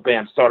Butterfield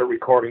Band started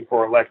recording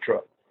for Elektra.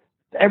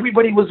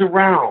 Everybody was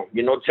around.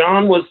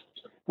 John was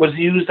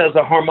used as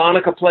a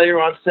harmonica player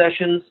on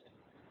sessions.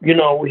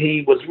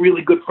 He was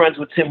really good friends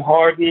with Tim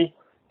Hardin.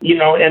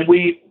 And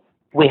we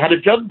had a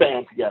jug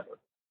band together.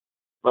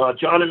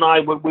 John and I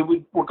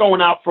were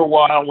going out for a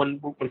while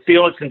when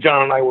Felix and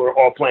John and I were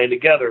all playing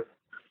together.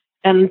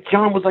 And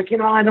John was like,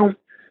 I don't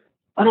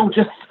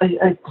just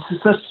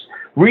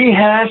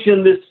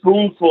rehashing this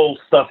spoonful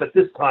stuff at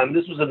this time.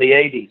 This was in the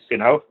 80s,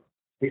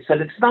 He said,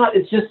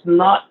 it's just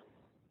not,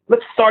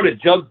 let's start a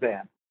jug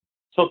band.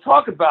 So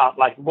talk about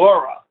like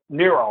Laura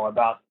Nero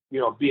about,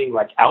 being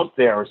like out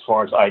there as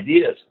far as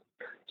ideas.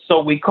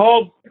 So we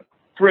called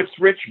Fritz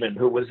Richmond,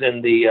 who was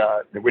in the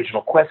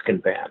original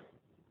Queskin band,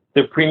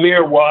 the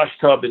premier wash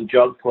tub and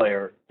jug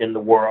player in the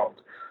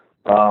world.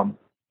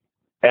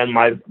 And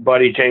my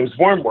buddy James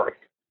Wormworth,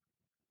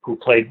 who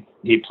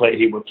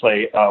he would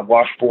play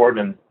washboard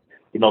and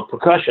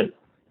percussion,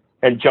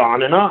 and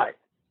John and I,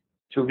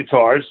 2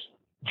 guitars,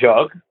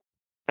 jug,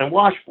 and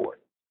washboard,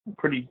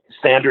 pretty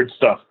standard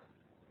stuff.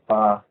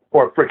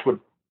 Or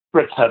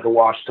Fritz had the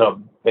wash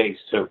tub bass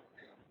too.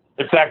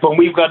 In fact, when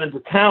we got into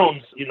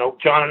towns,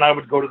 John and I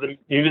would go to the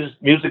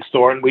music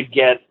store and we'd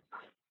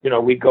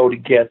go to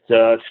get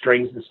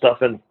strings and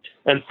stuff, and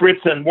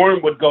Fritz and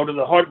Worm would go to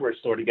the hardware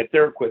store to get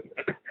their equipment.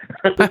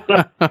 That's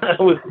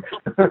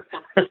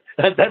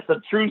a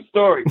true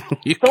story.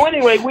 So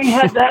anyway, we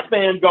had that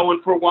band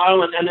going for a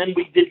while, and then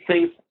we did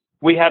things.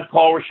 We had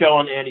Paul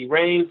Rochelle and Annie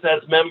Raines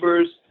as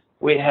members.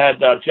 We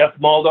had Jeff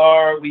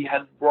Muldar. We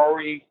had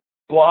Rory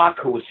Block,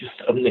 who was just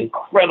an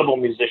incredible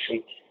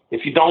musician.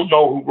 If you don't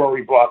know who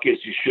Rory Block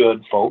is, you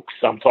should, folks.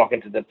 I'm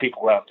talking to the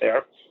people out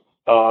there.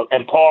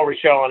 And Paul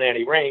Rochelle and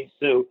Annie Raines,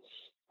 too.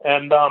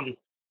 And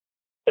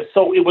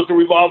so it was a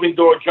revolving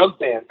door jug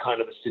band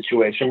kind of a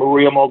situation.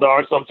 Maria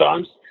Muldar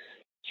sometimes.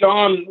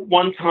 John,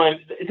 one time,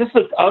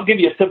 I'll give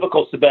you a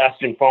typical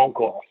Sebastian phone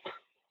call.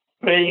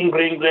 Bling,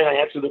 bling, bling. I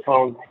answer the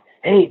phone.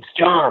 Hey, it's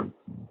John.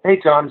 Hey,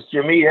 John, it's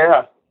Jimmy.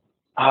 Yeah.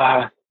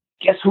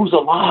 Guess who's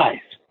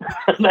alive?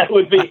 That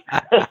would be,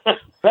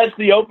 that's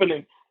the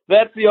opening.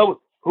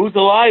 Who's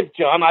alive,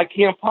 John? I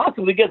can't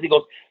possibly guess. He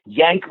goes,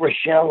 Yank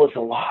Rochelle is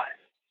alive.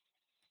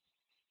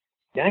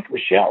 Yank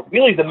Rochelle,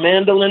 really, the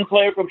mandolin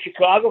player from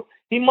Chicago?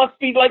 He must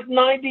be like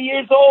 90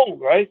 years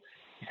old, right?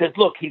 He says,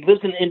 look, he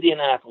lives in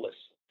Indianapolis.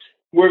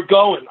 We're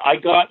going. I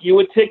got you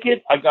a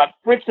ticket. I got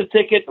Fritz a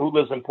ticket, who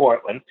lives in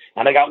Portland,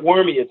 and I got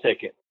Wormy a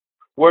ticket.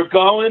 We're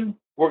going.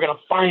 We're going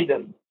to find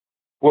him.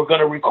 We're going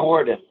to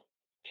record him.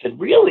 I said,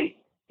 really?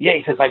 Yeah,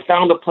 he says, I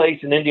found a place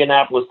in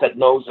Indianapolis that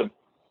knows him.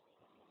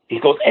 He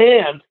goes,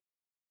 and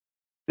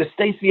the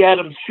Stacey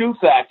Adams Shoe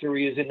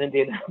Factory is in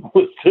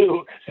Indianapolis,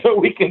 too, so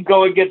we can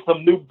go and get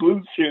some new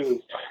boot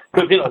shoes.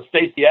 Because,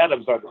 Stacey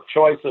Adams are the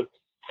choice of,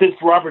 since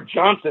Robert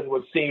Johnson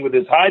was seen with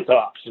his high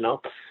tops,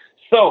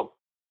 So,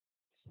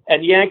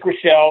 and Yank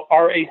Rochelle,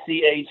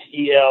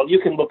 Rachel, you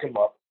can look him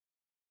up.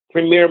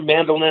 Premier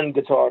mandolin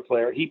guitar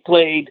player. He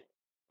played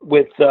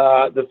with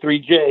the 3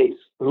 J's,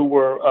 who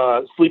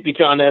were Sleepy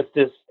John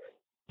Estes,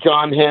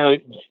 John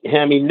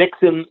Hammy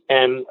Nixon,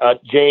 and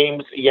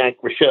James Yank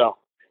Rochelle.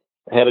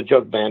 Had a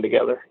jug band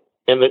together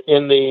in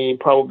the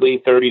probably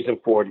 30s and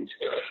 40s.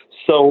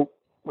 So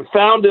we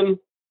found him.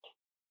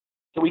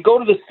 So we go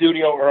to the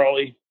studio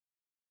early,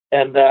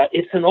 and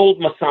it's an old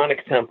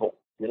Masonic temple,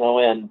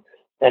 and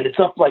it's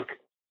up like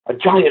a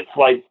giant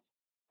flight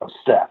of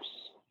steps.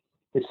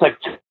 It's like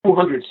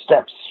 200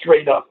 steps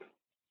straight up.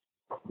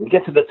 We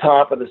get to the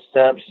top of the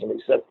steps, and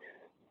he said,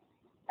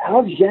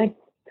 how's Yank?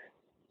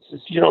 He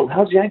says,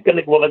 how's Yank going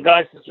to, well, the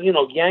guy says,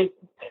 Yank,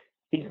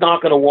 he's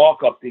not going to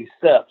walk up these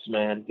steps,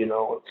 man,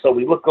 So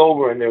we look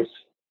over, and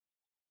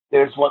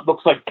there's what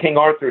looks like King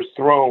Arthur's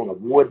throne,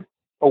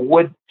 a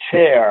wood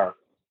chair.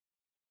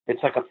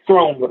 It's like a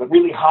throne with a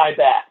really high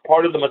back,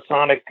 part of the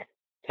Masonic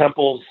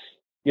temple's,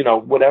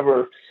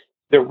 whatever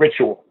their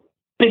ritual.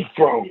 Big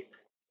throne,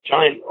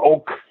 giant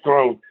oak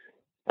throne.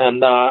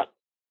 And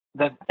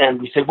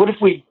we said, what if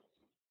we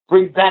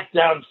bring that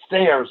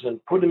downstairs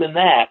and put him in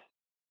that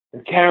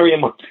and carry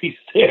him up these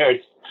stairs?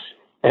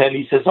 And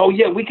he says, oh,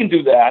 yeah, we can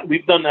do that.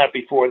 We've done that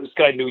before. This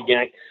guy knew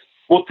Yank.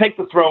 We'll take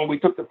the throne. We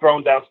took the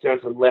throne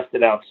downstairs and left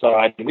it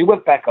outside. And we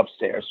went back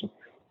upstairs and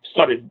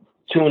started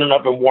tuning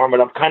up and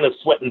warming up, kind of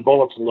sweating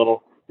bullets a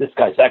little. This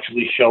guy's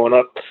actually showing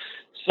up.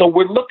 So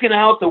we're looking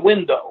out the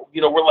window.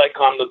 We're like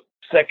on the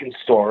second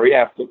story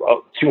after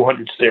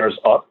 200 stairs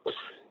up,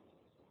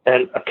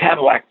 and a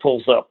Cadillac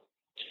pulls up.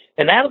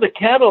 And out of the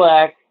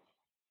Cadillac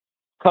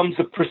comes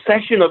a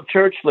procession of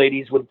church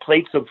ladies with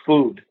plates of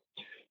food,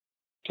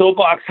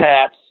 pillbox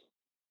hats,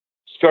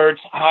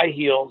 skirts, high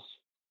heels,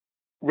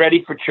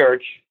 ready for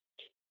church.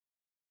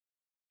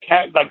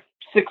 Like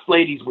 6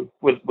 ladies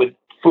with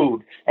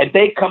food. And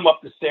they come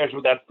up the stairs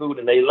with that food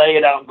and they lay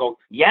it out and go,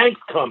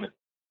 Yank's coming,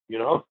 you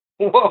know?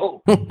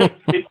 Whoa.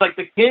 It's like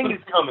the king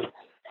is coming.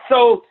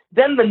 So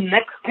then the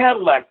next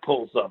Cadillac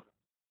pulls up.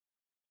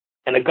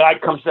 And a guy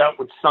comes out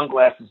with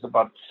sunglasses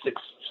about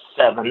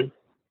 6'7",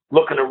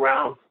 looking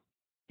around,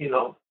 you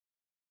know.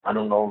 I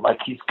don't know, like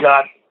he's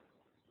got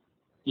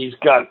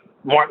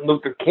Martin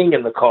Luther King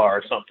in the car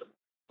or something,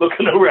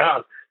 looking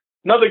around.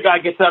 Another guy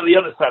gets out of the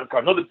other side of the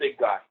car, another big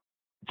guy.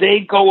 They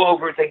go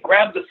over, they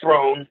grab the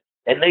throne,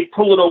 and they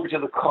pull it over to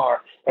the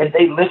car, and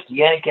they lift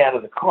Yank out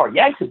of the car.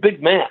 Yank's a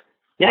big man.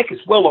 Yank is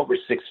well over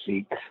 6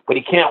 feet, but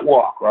he can't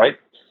walk, right?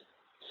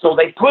 So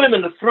they put him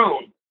in the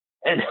throne,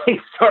 and they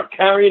start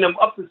carrying him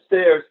up the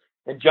stairs,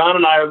 and John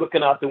and I are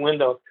looking out the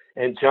window,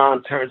 and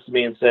John turns to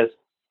me and says,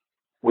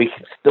 we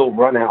can still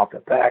run out the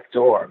back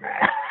door,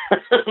 man.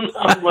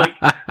 I'm like,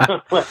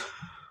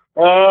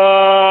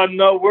 oh,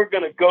 no, we're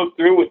going to go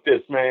through with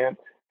this, man.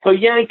 So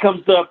Yank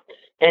comes up,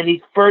 and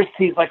he's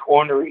like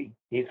ornery.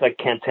 He's like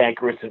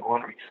cantankerous and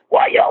ornery.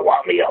 Why y'all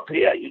want me up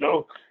here, you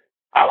know?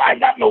 I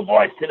got no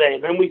voice today.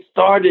 And then we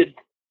started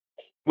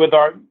with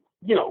our,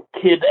 you know,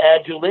 kid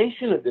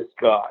adulation of this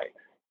guy.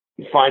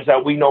 He finds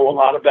out we know a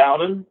lot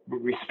about him. We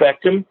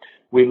respect him.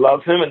 We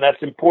love him, and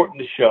that's important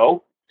to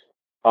show.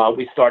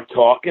 We start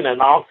talking,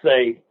 and I'll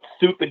say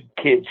stupid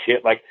kid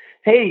shit like,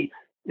 hey,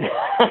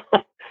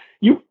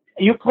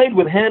 you played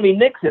with Hammy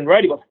Nixon,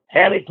 right? He goes,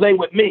 Hammy played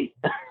with me.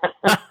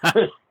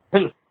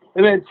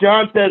 And then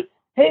John says,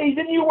 hey,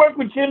 didn't you work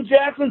with Jim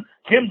Jackson?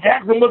 Jim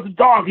Jackson was a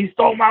dog. He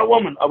stole my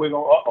woman. We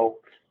go, uh-oh.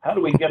 How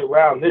do we get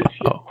around this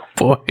shit? Oh,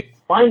 boy.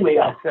 Finally,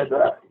 I said,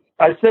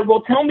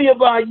 well, tell me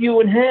about you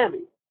and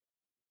Hammy.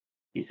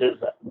 He says,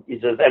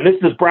 and this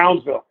is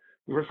Brownsville.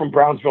 We're from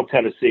Brownsville,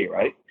 Tennessee,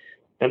 right?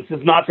 And this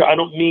is not, I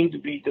don't mean to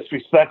be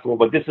disrespectful,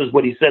 but this is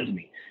what he said to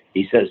me.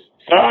 He says,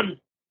 son,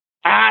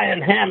 I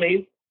and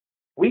Hammy,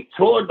 we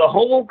toured the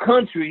whole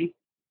country,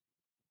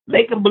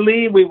 making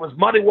believe we was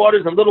Muddy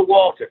Waters and Little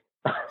Walter.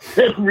 I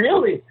said,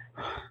 really?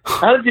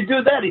 How did you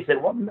do that? He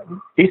said, well,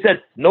 he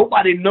said,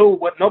 nobody knew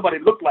what nobody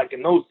looked like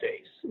in those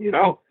days, you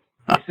know?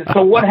 He said,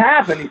 so what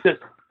happened?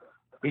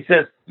 He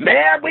says,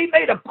 man, we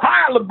made a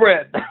pile of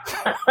bread.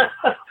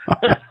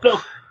 So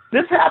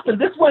this happened.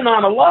 This went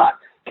on a lot.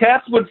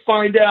 Cats would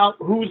find out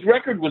whose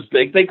record was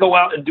big. They go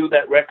out and do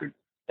that record,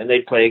 and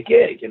they play a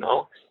gig, you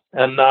know?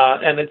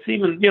 And it's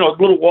even, you know,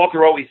 Little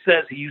Walter always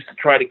says he used to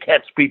try to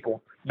catch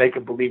people, make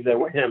them believe they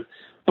were him.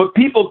 But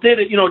people did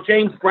it. You know,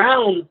 James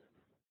Brown,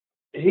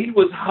 he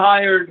was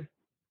hired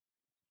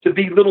to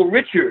be Little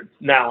Richard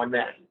now and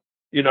then,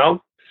 you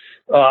know,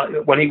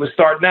 when he was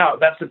starting out.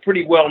 That's a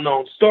pretty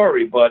well-known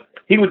story, but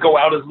he would go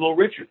out as Little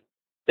Richard.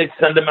 They'd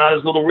send him out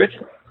as Little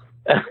Richard.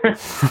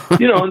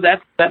 You know, and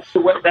that's the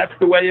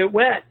way it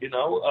went, you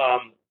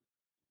know.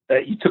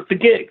 He took the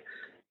gig.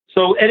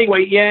 So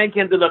anyway, Yank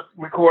ended up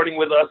recording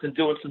with us and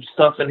doing some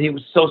stuff, and he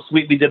was so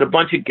sweet. We did a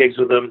bunch of gigs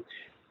with him.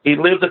 He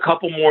lived a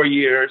couple more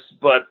years,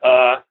 but,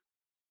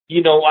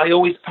 you know, I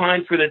always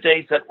pined for the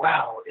days that,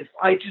 wow, if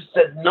I just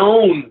had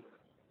known,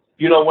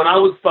 you know, when I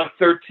was like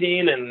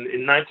 13 and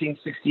in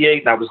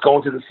 1968 and I was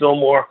going to the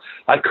Fillmore,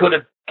 I could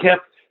have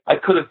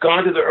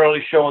gone to the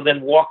early show and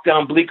then walked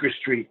down Bleecker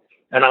Street,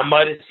 and I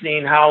might have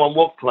seen Howlin'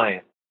 Wolf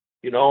playing,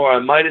 you know, or I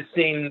might have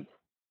seen,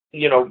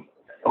 you know,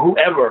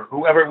 whoever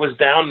was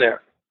down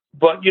there.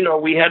 But, you know,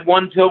 we had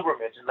one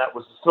pilgrimage, and that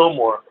was the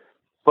Fillmore.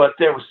 But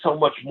there was so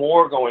much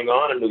more going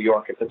on in New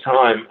York at the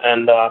time.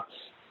 And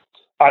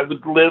I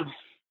would live,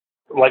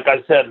 like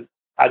I said,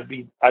 I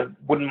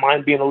wouldn't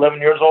mind being 11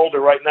 years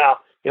older right now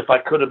if I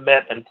could have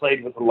met and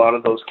played with a lot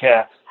of those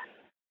cats.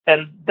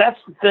 And that's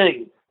the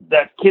thing,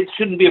 that kids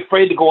shouldn't be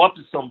afraid to go up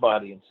to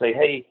somebody and say,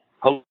 hey,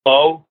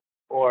 hello,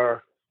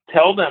 or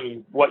tell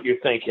them what you're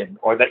thinking,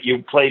 or that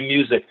you play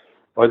music,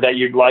 or that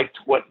you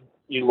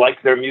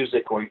like their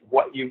music, or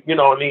what you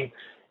know what I mean?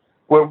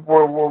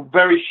 We're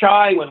very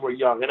shy when we're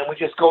young, and then we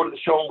just go to the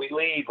show and we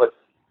leave. But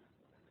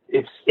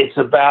it's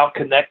about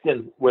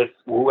connecting with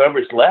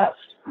whoever's left.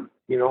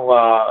 You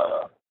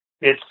know,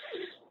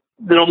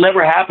 it'll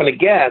never happen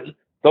again.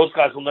 Those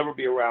guys will never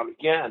be around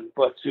again.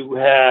 But to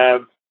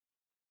have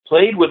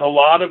played with a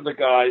lot of the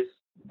guys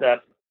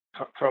that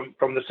from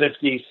the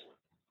 50s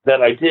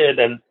that I did,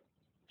 and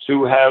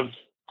to have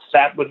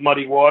sat with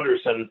Muddy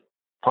Waters and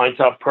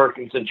Pinetop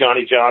Perkins and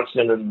Johnny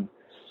Johnson and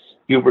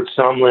Hubert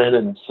Sumlin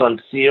and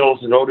Son Seals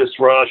and Otis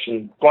Rush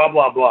and blah,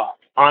 blah, blah,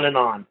 on and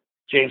on.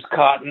 James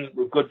Cotton,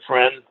 a good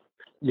friend,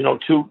 you know,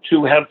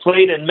 to have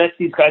played and met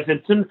these guys,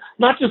 and to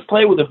not just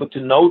play with them, but to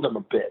know them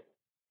a bit.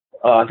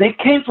 They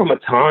came from a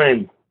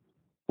time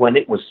when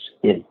it was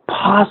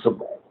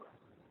impossible,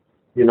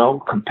 you know,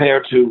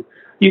 compared to,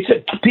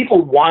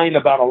 people whine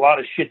about a lot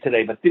of shit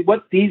today, but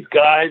what these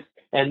guys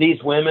And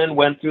these women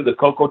went through the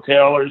Coco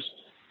Taylors,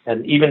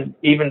 and even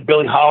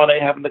Billie Holiday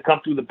having to come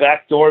through the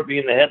back door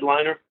being the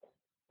headliner.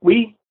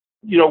 We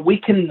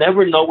can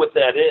never know what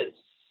that is,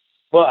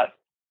 but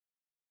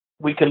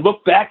we can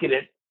look back at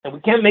it, and we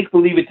can't make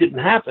believe it didn't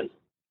happen,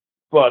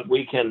 but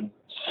we can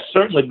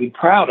certainly be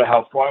proud of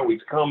how far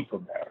we've come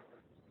from there.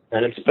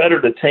 And it's better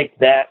to take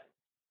that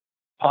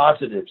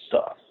positive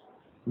stuff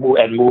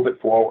and move it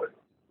forward.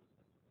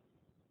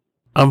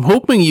 I'm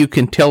hoping you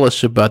can tell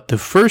us about the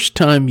first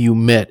time you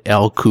met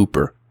Al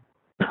Kooper.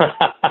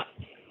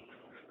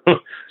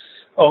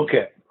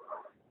 Okay.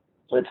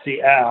 Let's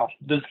see, Al.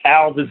 This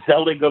Al, the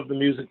Zelig of the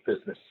music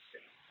business.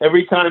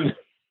 Every time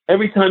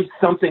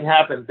something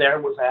happened, there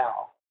was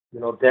Al.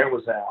 There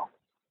was Al.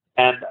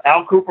 And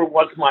Al Kooper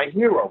was my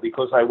hero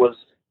because I was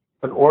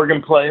an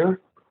organ player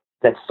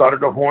that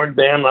started a horn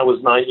band when I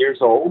was 9 years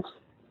old,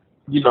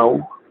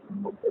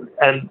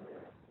 and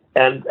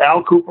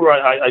Al Kooper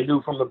I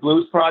knew from the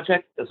Blues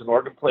Project as an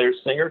organ player,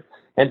 singer.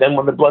 And then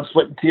when the Blood,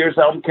 Sweat, and Tears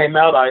album came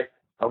out, I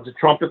was a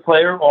trumpet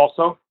player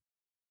also.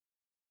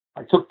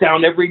 I took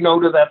down every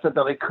note of that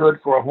I could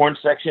for a horn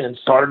section and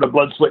started a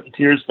Blood, Sweat, and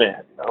Tears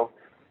band,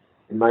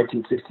 in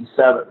 1967.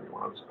 I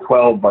was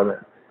 12 by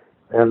then.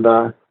 And,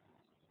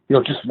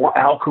 just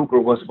Al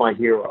Kooper was my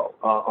hero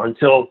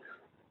until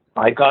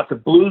I got the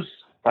blues.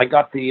 I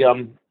got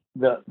the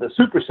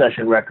Super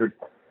Session record.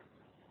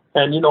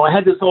 And, I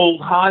had this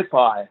old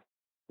hi-fi.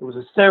 It was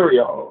a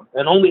stereo,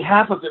 and only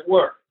half of it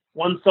worked.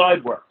 One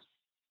side worked.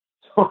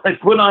 So I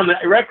put on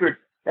that record,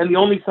 and the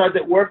only side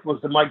that worked was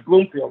the Mike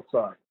Bloomfield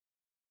side.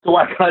 So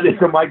I got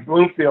into Mike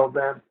Bloomfield,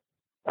 and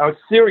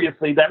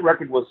seriously, that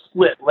record was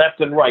split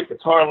left and right,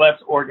 guitar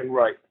left, organ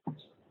right.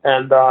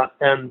 And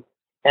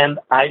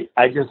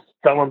I just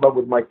fell in love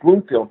with Mike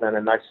Bloomfield then,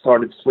 and I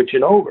started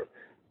switching over.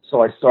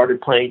 So I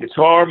started playing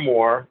guitar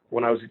more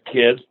when I was a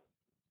kid.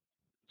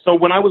 So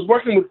when I was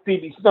working with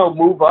Phoebe Snow,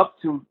 move up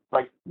to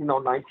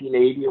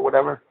 1980 or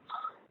whatever,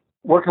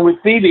 working with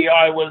Phoebe,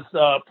 I was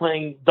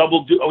playing I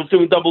was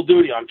doing double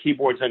duty on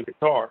keyboards and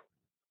guitar.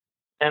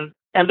 And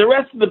the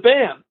rest of the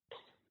band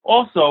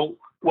also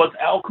was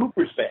Al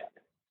Kooper's band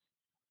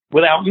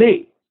without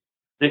me,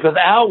 because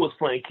Al was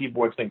playing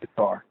keyboards and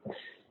guitar.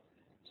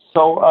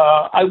 So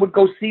I would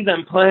go see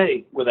them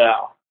play with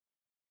Al.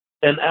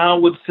 And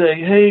Al would say,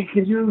 hey,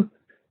 can you,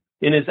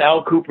 in his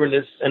Al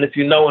Kooperness, and if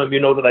you know him, you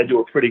know that I do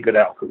a pretty good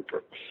Al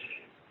Kooper.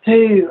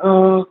 Hey,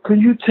 can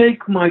you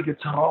take my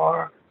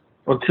guitar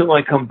until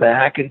I come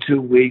back in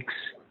 2 weeks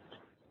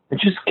and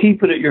just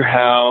keep it at your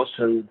house,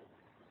 and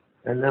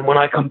then when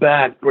I come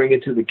back, bring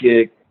it to the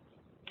gig?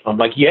 I'm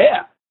like,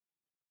 yeah.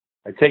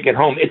 I take it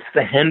home. It's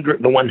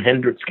the one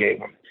Hendrix gave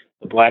him,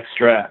 the black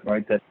Strat,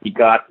 right, that he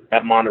got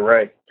at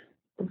Monterey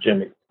from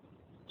Jimmy.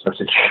 So I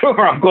said,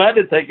 sure, I'm glad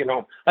to take it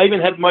home. I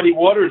even had Muddy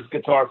Waters'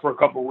 guitar for a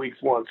couple of weeks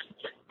once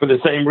for the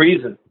same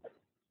reason.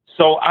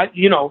 So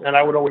and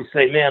I would always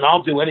say, man,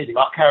 I'll do anything.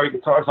 I'll carry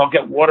guitars. I'll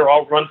get water.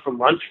 I'll run for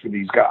lunch for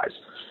these guys.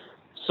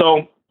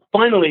 So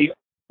finally,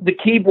 the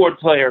keyboard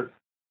player,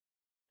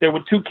 there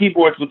were 2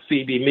 keyboards with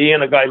Phoebe, me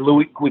and a guy,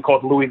 Louis, we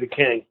called Louis the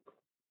King.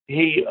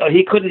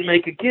 He couldn't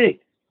make a gig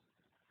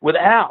with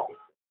Al.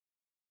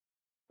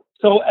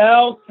 So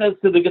Al says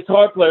to the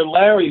guitar player,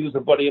 Larry, who's a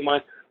buddy of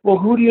mine, well,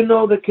 who do you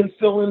know that can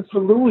fill in for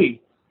Louis?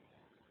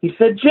 He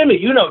said, Jimmy.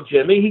 You know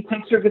Jimmy. He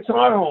takes your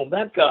guitar home,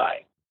 that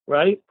guy,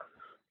 right?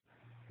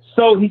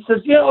 So he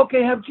says, yeah,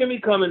 okay, have Jimmy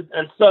come and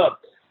sub.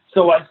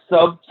 So I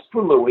subbed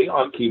for Louis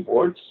on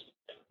keyboards,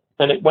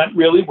 and it went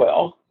really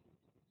well.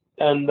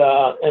 And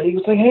he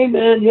was like, hey,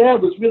 man, yeah,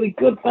 it was really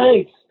good,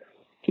 thanks.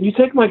 Can you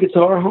take my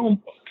guitar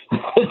home?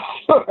 I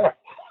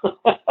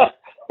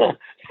said,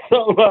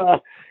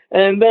 sure.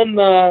 And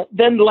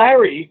then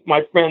Larry,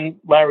 my friend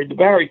Larry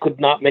DeBarry, could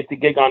not make the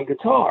gig on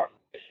guitar.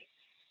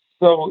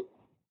 So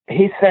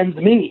he sends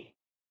me,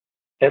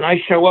 and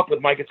I show up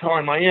with my guitar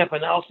and my amp,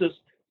 and Al says,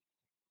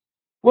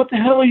 what the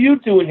hell are you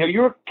doing here?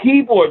 You're a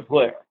keyboard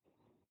player.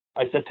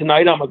 I said,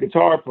 tonight I'm a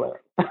guitar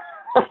player.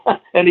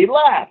 And he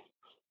laughed.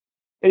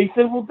 And he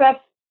said, well,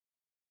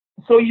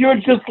 so you're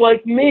just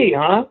like me,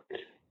 huh?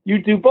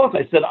 You do both.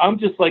 I said, I'm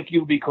just like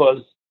you because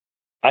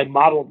I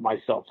modeled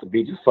myself to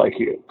be just like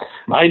you.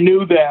 I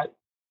knew that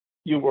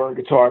you were a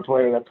guitar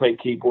player that played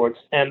keyboards,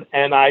 and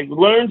I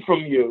learned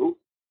from you,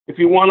 if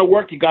you want to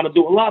work, you got to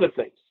do a lot of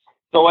things.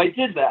 So I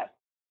did that.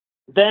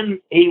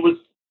 Then he was,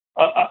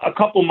 a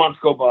couple months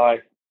go by,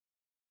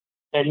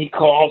 and he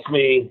calls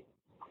me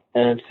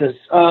and says,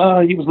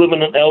 he was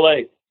living in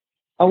L.A.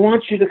 I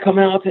want you to come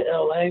out to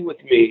L.A.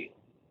 with me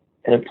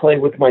and play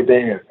with my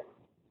band.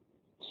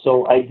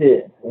 So I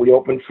did. We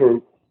opened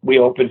for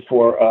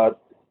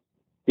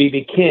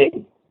B.B.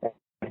 King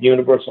at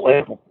Universal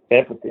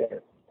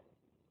Amphitheater.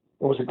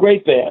 It was a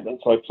great band, and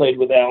so I played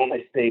with Al, and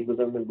I stayed with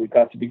him, and we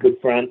got to be good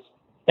friends.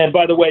 And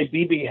by the way,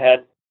 B.B.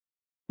 had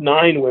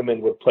 9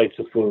 women with plates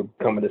of food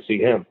coming to see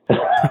him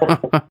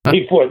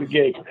before the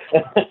gig.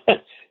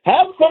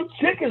 Have some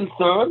chicken,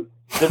 son.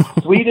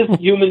 The sweetest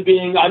human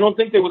being. I don't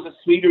think there was a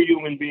sweeter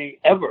human being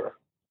ever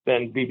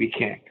than B.B.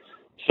 King.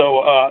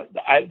 So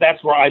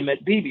that's where I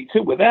met BB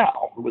too, with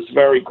Al, who was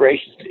very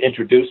gracious to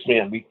introduce me,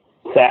 and we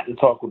sat and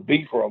talked with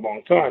B for a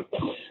long time.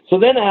 So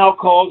then Al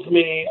calls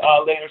me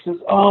later and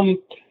says,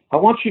 I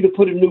want you to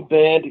put a new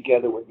band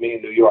together with me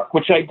in New York,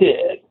 which I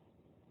did.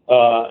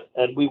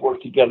 And we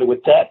worked together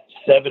with that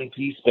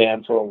 7-piece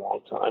band for a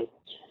long time.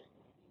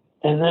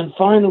 And then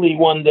finally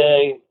one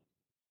day,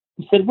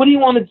 he said, what do you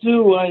want to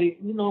do?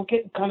 I'm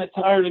getting kind of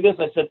tired of this.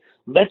 I said,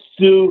 let's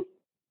do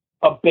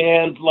a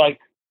band like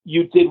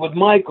you did with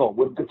Michael,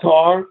 with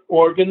guitar,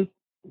 organ,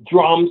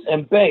 drums,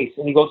 and bass.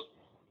 And he goes,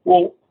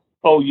 well,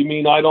 oh, you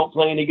mean I don't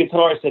play any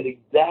guitar? I said,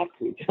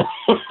 exactly.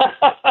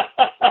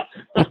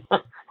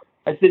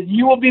 I said,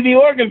 you will be the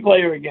organ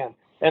player again,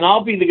 and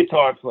I'll be the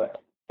guitar player.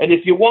 And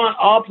if you want,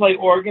 I'll play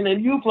organ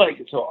and you play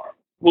guitar.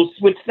 We'll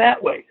switch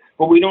that way.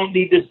 But we don't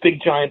need this big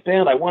giant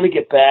band. I want to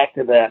get back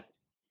to that.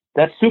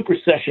 That Super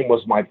Session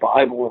was my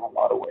Bible in a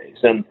lot of ways.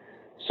 And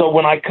so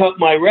when I cut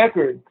my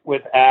record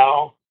with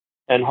Al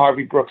and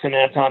Harvey Brooks and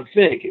Anton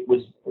Fig, it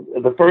was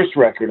the first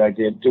record I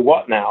did, Do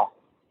What Now?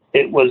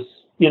 It was,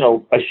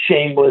 a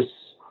shameless,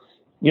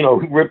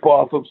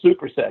 rip-off of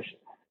Super Session.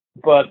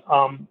 But,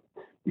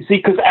 you see,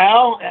 because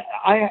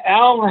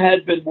Al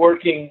had been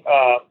working,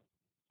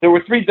 there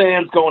were 3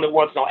 bands going at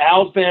once. Now,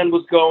 Al's band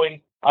was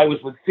going. I was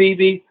with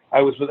Phoebe.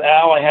 I was with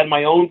Al. I had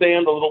my own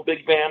band, a little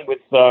big band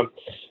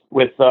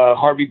with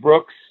Harvey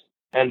Brooks,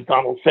 and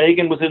Donald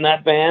Fagen was in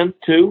that band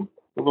too,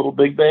 the little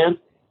big band.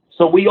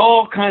 So we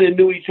all kind of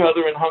knew each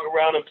other and hung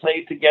around and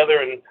played together.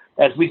 And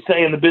as we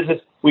say in the business,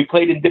 we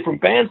played in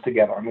different bands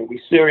together. I mean,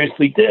 we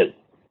seriously did.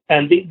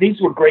 And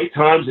these were great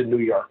times in New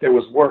York. There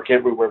was work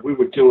everywhere. We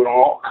were doing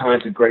all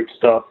kinds of great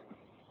stuff.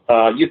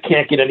 You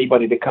can't get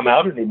anybody to come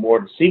out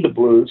anymore to see the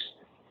blues.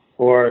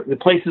 Or the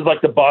places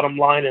like the Bottom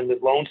Line and the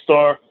Lone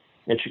Star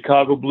and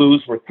Chicago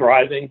Blues were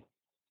thriving.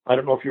 I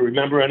don't know if you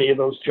remember any of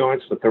those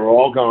joints, but they're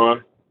all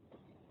gone.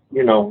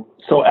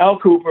 So Al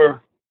Kooper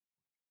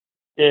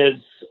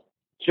is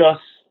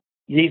just,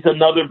 he's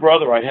another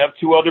brother. I have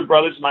 2 other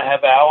brothers, and I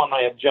have Al, and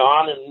I have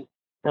John,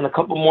 and a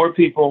couple more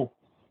people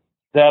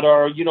that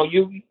are,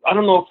 I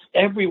don't know if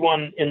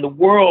everyone in the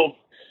world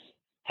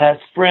has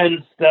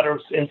friends that are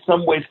in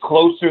some ways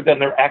closer than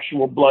their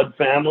actual blood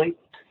family.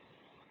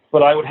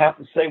 But I would have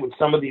to say with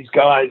some of these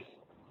guys,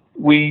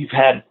 we've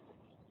had,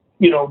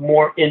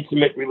 more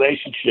intimate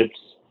relationships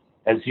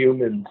as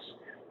humans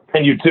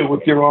than you do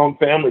with your own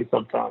family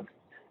sometimes.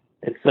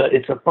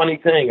 It's a funny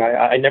thing.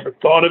 I never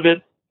thought of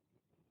it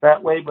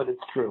that way, but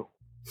it's true.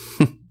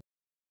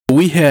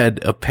 We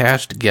had a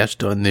past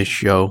guest on this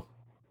show,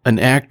 an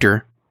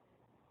actor,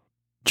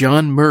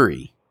 John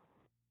Murray.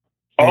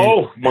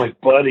 Oh, my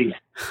buddy.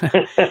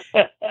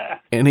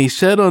 And he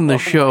said on the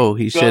show,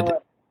 he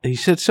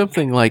said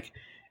something like,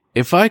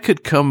 if I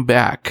could come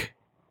back,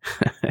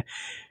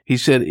 he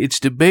said, it's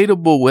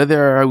debatable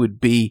whether I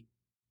would be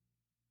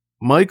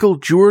Michael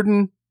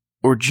Jordan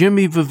or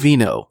Jimmy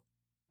Vivino.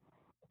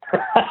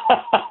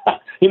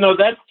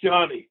 That's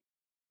Johnny.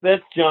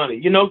 That's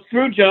Johnny.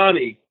 Through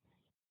Johnny,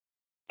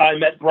 I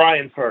met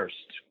Brian first,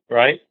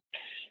 right?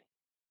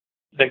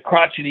 The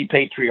crotchety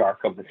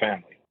patriarch of the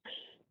family.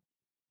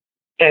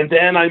 And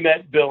then I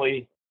met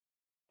Billy,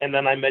 and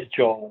then I met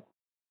Joel.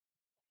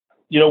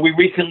 We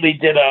recently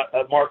did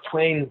a Mark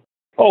Twain,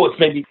 it's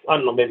maybe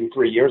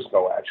 3 years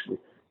ago, actually,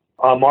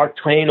 a Mark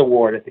Twain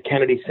Award at the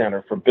Kennedy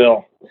Center for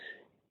Bill.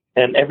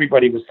 And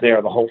everybody was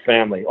there, the whole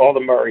family, all the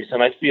Murrays.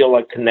 And I feel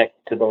like connect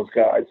to those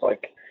guys.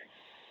 Like,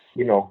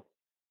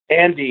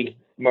 Andy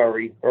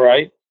Murray,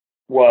 right,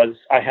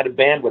 I had a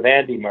band with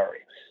Andy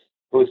Murray,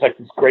 who was like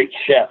this great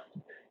chef.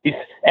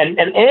 And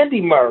Andy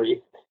Murray,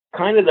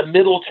 kind of the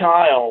middle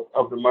child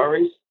of the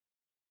Murrays,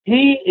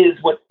 he is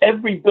what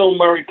every Bill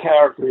Murray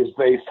character is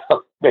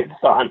based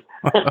on.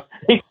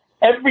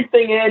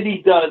 Everything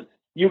Andy does,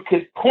 you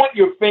can point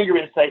your finger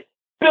and say,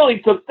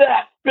 Billy took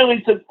that,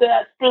 Billy took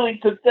that, Billy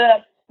took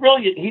that,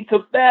 brilliant, he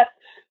took that,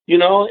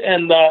 and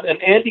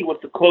Andy was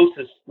the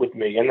closest with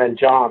me, and then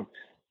John.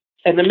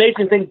 And the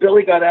amazing thing,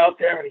 Billy got out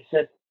there and he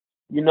said,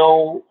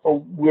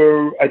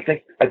 I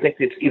think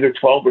it's either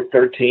 12 or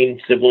 13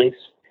 siblings.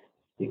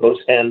 He goes,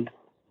 and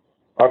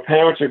our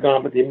parents are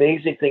gone, but the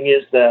amazing thing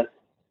is that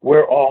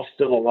we're all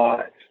still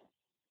alive.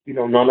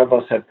 None of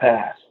us have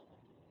passed.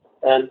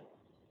 And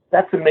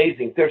that's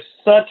amazing. There's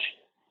such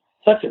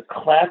a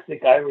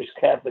classic Irish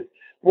Catholic.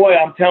 Boy,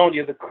 I'm telling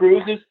you, the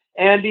cruises,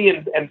 Andy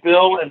and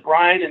Bill and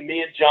Brian and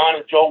me and John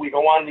and Joel, we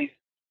go on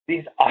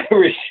these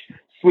Irish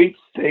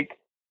sweepstake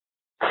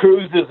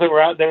cruises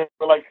around. They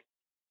were like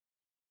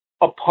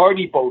a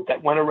party boat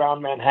that went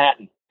around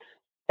Manhattan.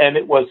 And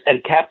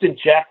Captain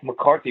Jack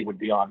McCarthy would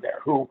be on there,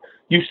 who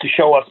used to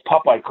show us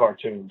Popeye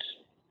cartoons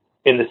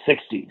in the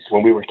 60s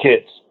when we were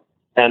kids.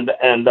 And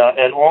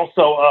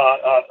also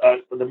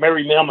the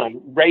Merry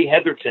Mailman, Ray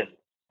Heatherton,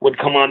 would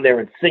come on there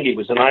and sing. He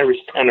was an Irish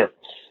tenor.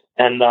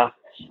 And I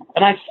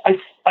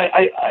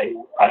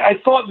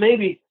thought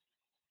maybe,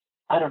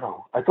 I don't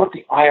know, I thought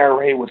the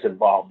IRA was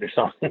involved or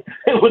something.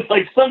 It was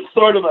like some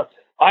sort of a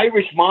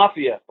Irish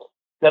mafia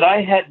that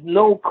I had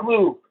no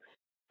clue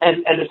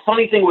And the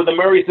funny thing with the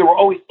Murrays, there were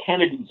always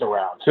Kennedys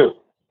around too,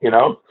 you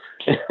know?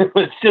 It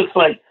was just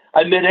like,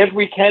 I met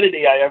every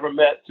Kennedy I ever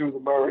met through the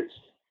Murrays.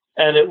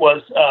 And it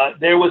was,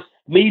 there was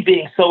me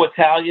being so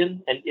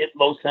Italian and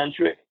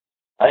Italo-centric.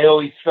 I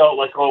always felt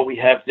like, oh, we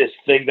have this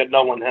thing that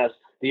no one has.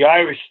 The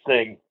Irish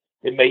thing,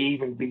 it may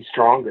even be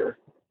stronger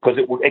because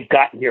it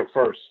got here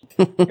first,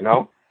 you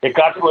know? It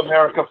got to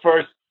America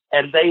first,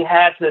 and they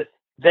had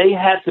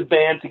to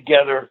band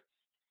together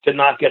to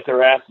not get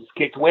their asses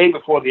kicked way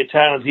before the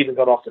Italians even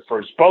got off the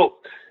first boat.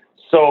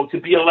 So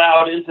to be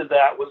allowed into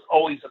that was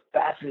always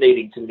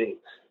fascinating to me.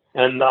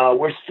 And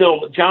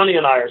Johnny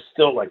and I are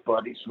still like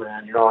buddies,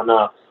 man, you know, and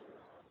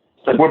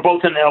like we're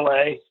both in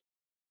LA.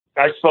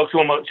 I spoke to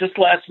him just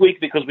last week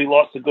because we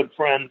lost a good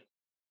friend.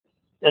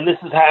 And this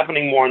is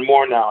happening more and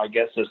more now, I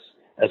guess,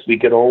 as we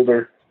get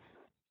older.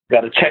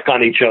 Got to check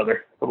on each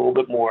other a little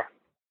bit more.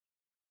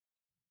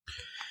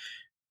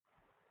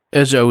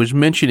 As I was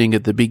mentioning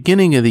at the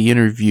beginning of the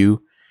interview,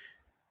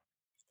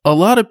 a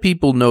lot of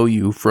people know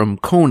you from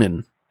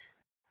Conan.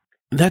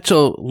 That's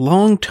a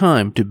long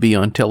time to be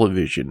on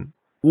television.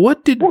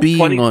 What did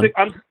being on?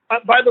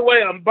 By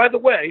the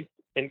way,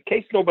 in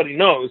case nobody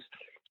knows,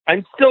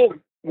 I'm still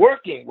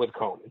working with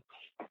Conan.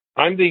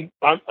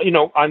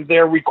 I'm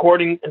there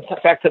recording. In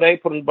fact, today I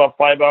put in about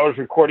 5 hours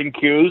recording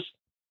cues.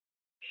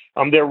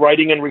 I'm there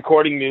writing and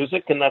recording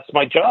music, and that's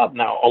my job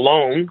now,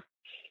 alone.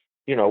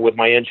 You know, with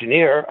my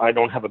engineer. I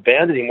don't have a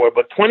band anymore,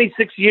 but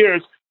 26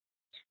 years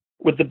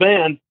with the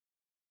band,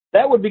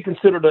 that would be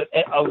considered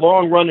a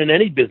long run in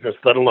any business,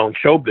 let alone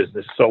show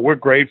business. So we're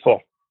grateful.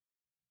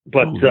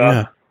 But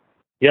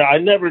I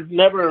never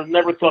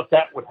thought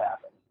that would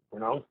happen, you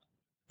know?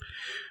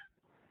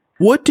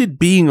 What did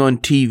being on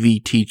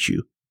TV teach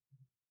you?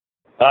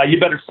 You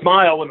better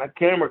smile when that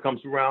camera comes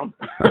around.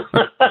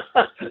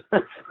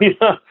 You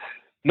know,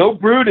 no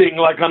brooding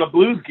like on a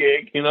blues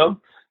gig, you know?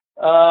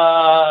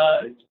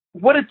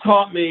 What it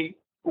taught me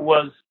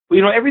was,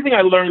 you know, everything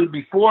I learned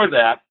before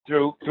that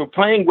through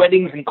playing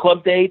weddings and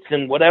club dates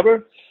and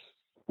whatever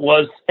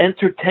was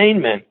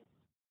entertainment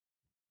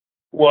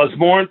was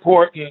more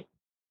important.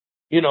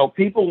 You know,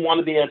 people want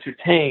to be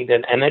entertained,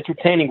 and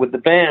entertaining with the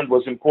band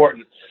was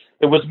important.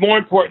 It was more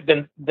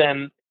important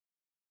than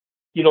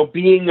you know,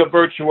 being a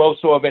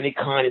virtuoso of any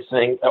kind of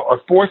thing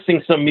or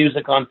forcing some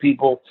music on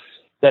people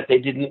that they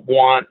didn't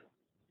want.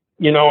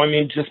 You know, I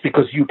mean, just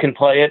because you can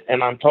play it,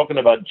 and I'm talking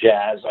about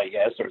jazz, I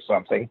guess, or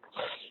something.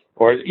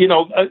 Or, you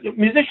know,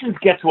 musicians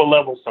get to a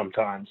level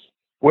sometimes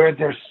where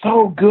they're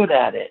so good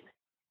at it.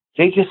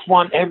 They just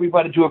want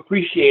everybody to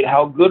appreciate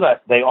how good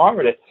they are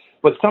at it.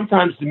 But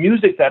sometimes the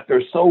music that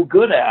they're so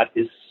good at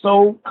is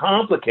so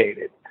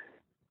complicated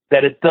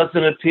that it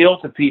doesn't appeal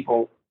to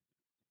people,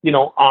 you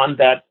know, on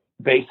that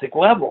basic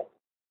level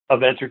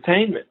of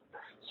entertainment.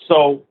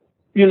 So,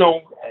 you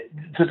know,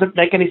 does it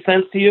make any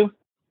sense to you?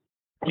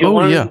 You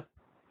learn to,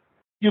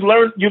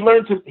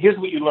 here's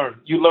what you learn.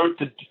 You learn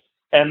to,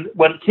 and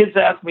when kids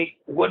ask me,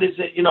 what is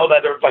it, you know,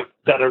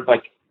 that are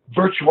like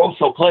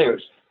virtuoso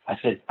players, I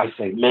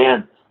say,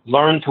 man,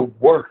 learn to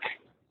work,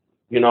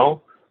 you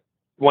know,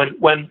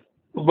 when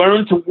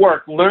learn to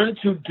work, learn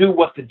to do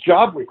what the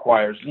job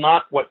requires,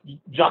 not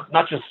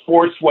just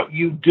force what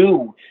you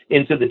do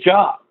into the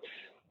job.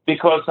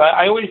 Because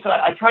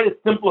I try to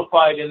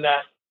simplify it in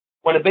that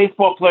when a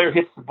baseball player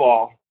hits the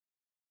ball,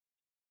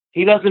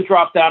 he doesn't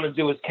drop down and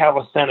do his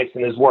calisthenics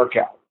and his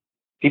workout.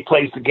 He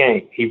plays the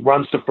game. He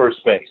runs to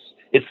first base.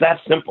 It's that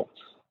simple.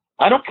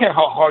 I don't care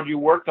how hard you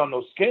worked on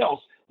those scales.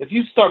 If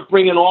you start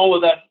bringing all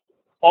of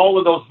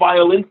those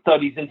violin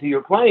studies into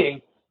your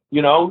playing,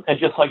 you know, and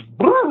just like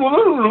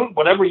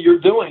whatever you're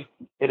doing,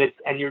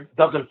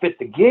 doesn't fit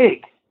the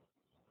gig,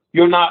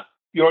 you're not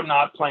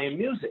playing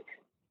music.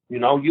 You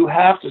know, you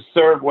have to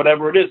serve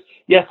whatever it is.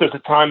 Yes, there's a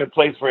time and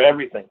place for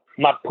everything.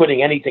 I'm not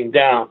putting anything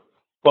down,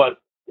 but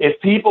if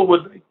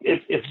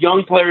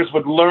young players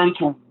would learn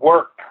to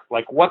work,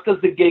 like what does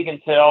the gig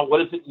entail? What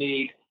does it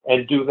need?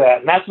 And do that.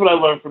 And that's what I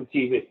learned from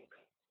TV.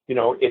 You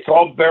know, it's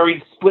all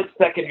very split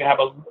second. You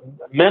have a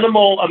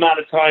minimal amount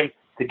of time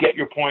to get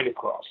your point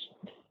across.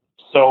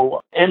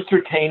 So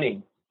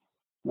entertaining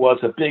was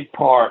a big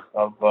part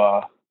of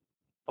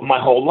my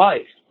whole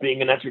life,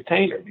 being an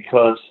entertainer,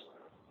 because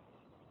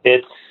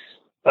it's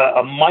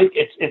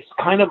it's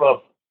kind of a,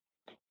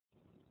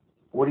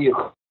 what do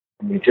you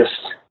just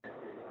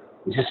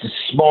a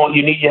small,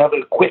 you have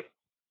a quick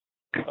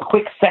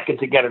second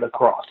to get it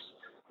across.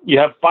 You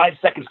have 5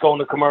 seconds going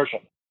to commercial.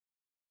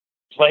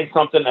 Play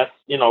something that's,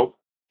 you know,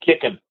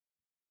 kicking.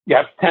 You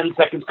have 10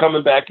 seconds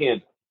coming back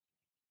in.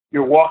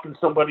 You're walking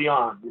somebody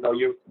on, you know,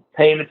 you're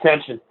paying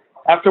attention.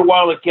 After a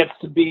while it gets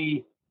to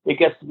be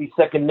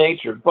second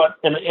nature, but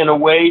in a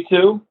way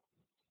too,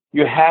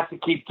 you have to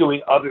keep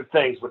doing other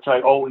things, which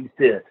I always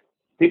did.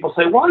 People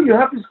say, "Wow, you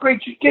have this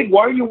great gig.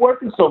 Why are you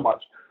working so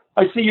much?"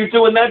 I see you're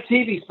doing that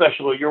TV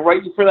special, or you're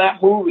writing for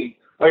that movie,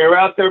 or you're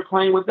out there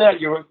playing with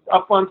that. You're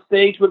up on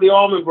stage with the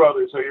Allman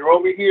Brothers, or you're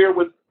over here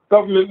with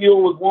Government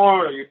Mule with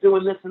Warren, or you're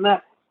doing this and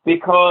that.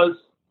 Because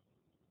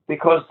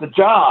the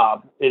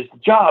job is the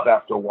job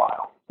after a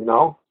while, you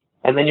know?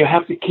 And then you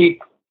have to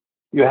keep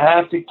You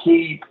have to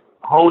keep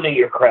honing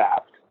your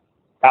craft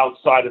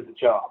outside of the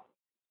job.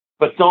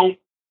 But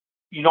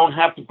you don't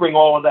have to bring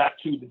all of that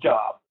to the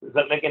job. Does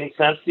that make any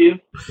sense to you?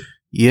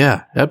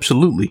 Yeah,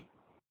 absolutely.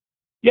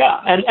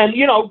 Yeah, and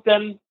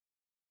then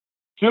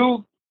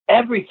do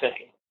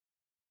everything,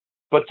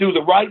 but do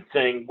the right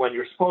thing when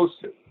you're supposed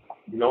to.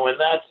 And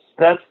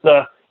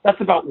that's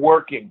about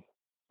working.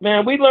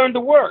 Man, we learned to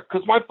work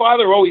because my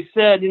father always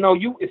said,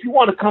 if you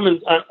want to come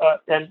and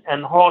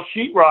haul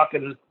sheetrock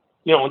and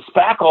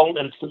spackle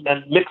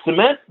and mix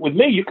cement with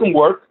me, you can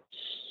work.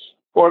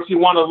 Or if you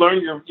want to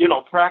learn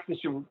practice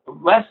your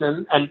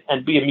lesson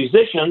and be a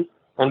musician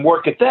and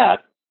work at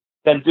that,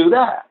 then do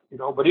that.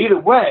 But either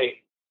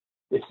way,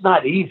 it's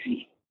not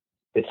easy.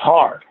 It's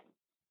hard.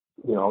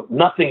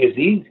 Nothing is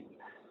easy.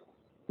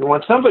 And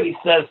when somebody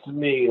says to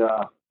me,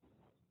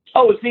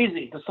 "Oh, it's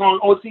easy," the song,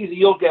 "Oh, it's easy,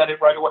 you'll get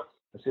it right away,"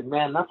 I said,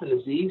 "Man, nothing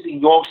is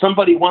easy."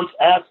 Somebody once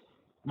asked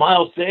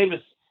Miles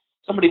Davis.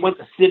 Somebody went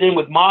to sit in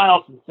with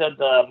Miles and said,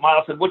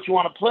 Miles said, "What you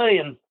want to play?"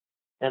 And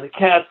the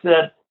cat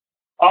said,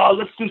 "Oh,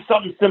 let's do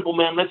something simple,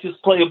 man. Let's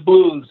just play a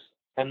blues."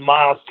 And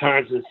Miles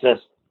turns and says,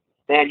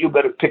 "Man, you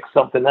better pick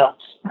something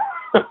else."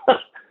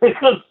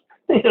 Because,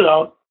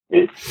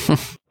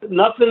 it's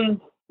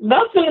nothing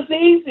is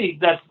easy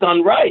that's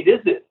done right, is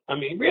it? I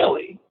mean,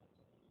 really.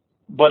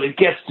 But it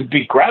gets to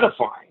be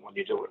gratifying when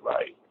you do it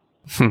right.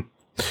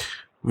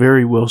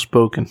 Very well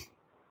spoken.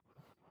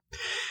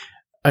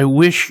 I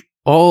wish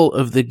all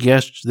of the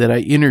guests that I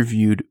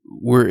interviewed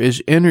were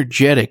as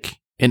energetic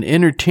and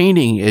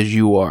entertaining as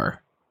you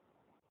are.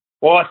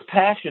 Well, it's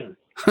passion,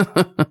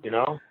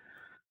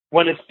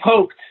 When it's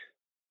poked,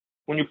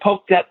 when you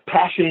poke that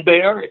passion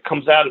bear, it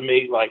comes out of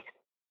me like,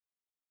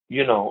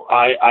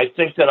 I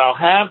think that I'll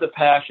have the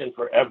passion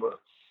forever.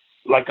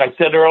 Like I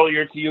said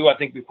earlier to you, I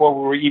think before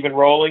we were even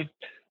rolling,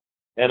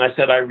 and I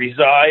said I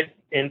reside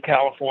in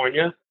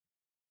California,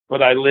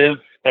 but I live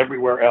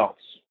everywhere else.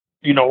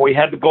 We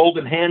had the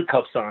golden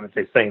handcuffs on, as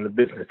they say in the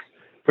business,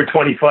 for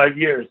 25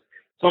 years.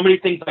 So many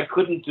things I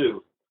couldn't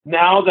do.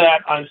 Now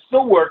that I'm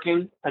still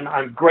working, and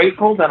I'm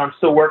grateful that I'm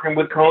still working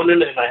with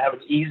Conan, and I have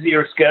an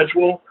easier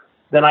schedule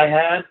than I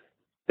had,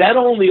 that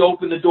only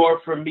opened the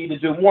door for me to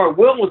do more.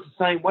 Will was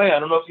the same way. I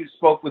don't know if you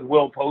spoke with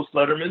Will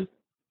post-Letterman.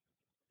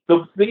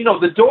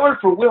 The door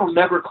for Will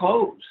never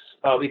closed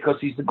because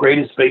he's the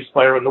greatest bass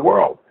player in the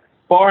world.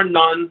 Bar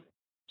none.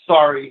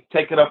 Sorry,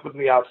 take it up with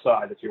me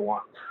outside if you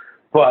want.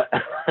 But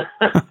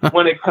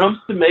when it comes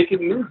to making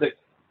music,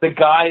 the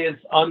guy is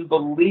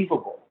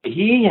unbelievable.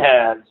 He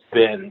has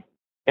been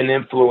an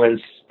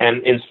influence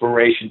and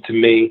inspiration to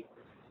me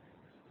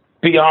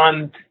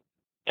beyond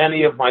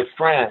any of my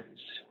friends,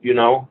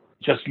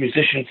 just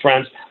musician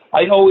friends.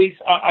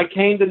 I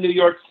came to New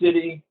York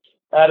City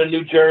out of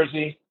New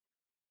Jersey,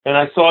 and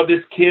I saw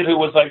this kid who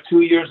was like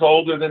 2 years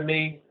older than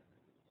me,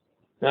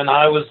 and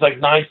I was like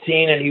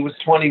 19, and he was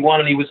 21,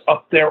 and he was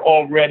up there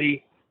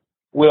already,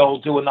 Will,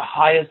 doing the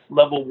highest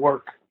level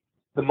work,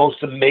 the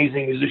most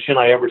amazing musician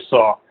I ever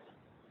saw.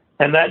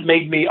 And that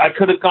made me, I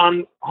could have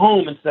gone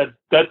home and said,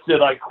 "That's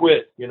it, I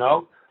quit,"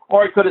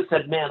 Or I could have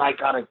said, "Man,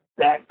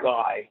 that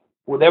guy,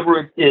 whatever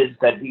it is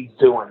that he's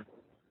doing,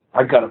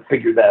 I got to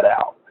figure that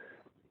out."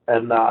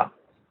 And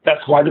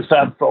that's why the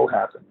Fab Faux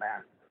happened,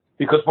 man.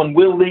 Because when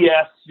Will Lee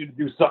asks you to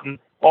do something,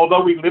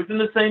 although we lived in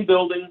the same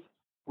building,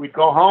 we'd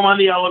go home on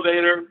the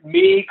elevator,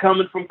 me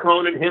coming from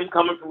Conan, him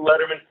coming from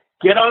Letterman,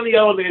 get on the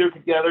elevator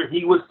together.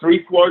 He was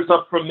 3 floors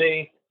up from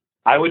me.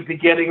 I would be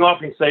getting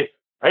off and say,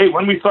 "Hey,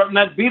 when we starting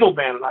that Beatles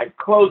band?" And I'd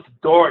close the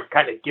door and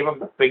kind of give him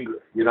the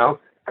finger,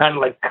 kind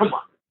of like, "Come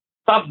on,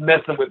 stop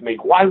messing with me.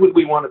 Why would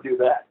we want to do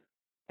that?"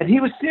 And he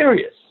was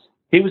serious.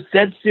 He was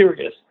dead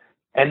serious.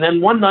 And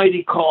then one night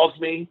he calls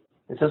me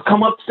and says,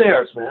 "Come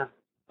upstairs, man.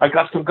 I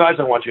got some guys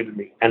I want you to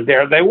meet." And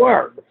there they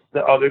were,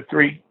 the other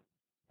three,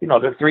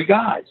 the 3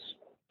 guys,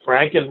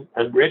 Frank and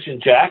Rich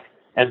and Jack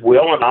and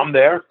Will, and I'm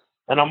there.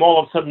 And I'm all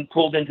of a sudden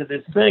pulled into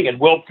this thing, and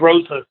Will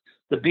throws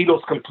the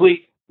Beatles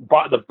complete,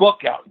 the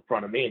book out in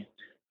front of me and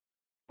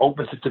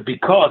opens it to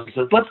Because. He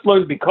says, "Let's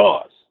learn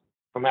Because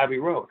from Abbey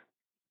Road."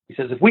 He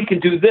says, "If we can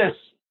do this,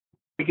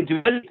 we can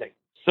do anything."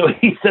 So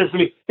he says to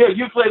me, "Here,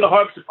 you play the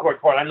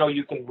harpsichord part. I know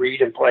you can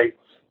read and play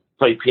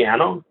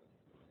piano."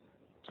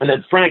 And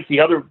then Frank, one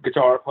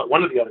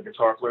of the other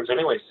guitar players,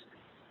 anyways,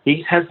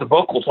 he has the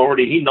vocals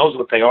already. He knows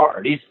what they are,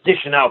 and he's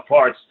dishing out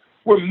parts.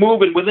 We're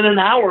moving. Within an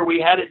hour, we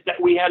had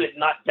it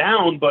not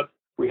down, but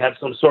we had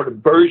some sort of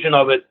version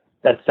of it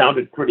that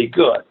sounded pretty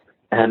good.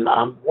 And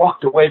I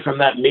walked away from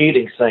that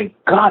meeting saying,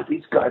 "God,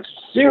 these guys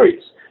are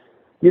serious.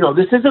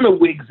 This isn't a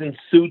wigs and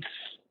suits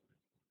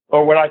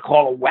or what I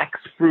call a wax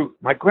fruit."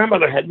 My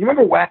grandmother you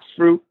remember wax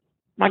fruit?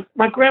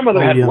 My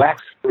grandmother had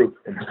wax fruit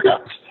in her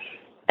house.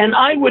 And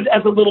I would,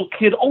 as a little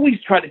kid,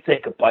 always try to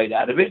take a bite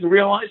out of it and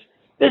realize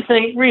this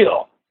ain't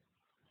real.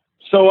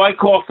 So I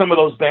call some of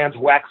those bands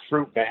wax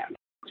fruit bands,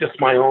 just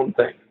my own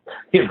thing,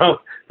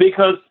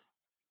 because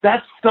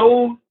that's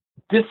so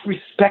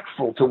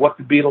disrespectful to what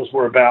the Beatles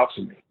were about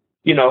to me.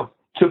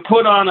 To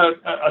put on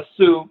a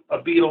suit, a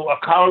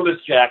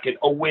collarless jacket,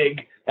 a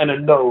wig, and a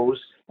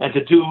nose, and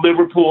to do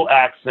Liverpool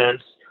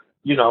accents,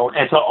 you know,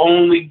 and to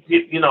only,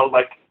 you know,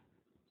 like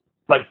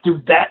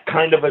do that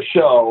kind of a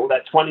show,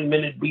 that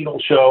 20-minute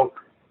Beatles show,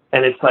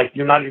 and it's like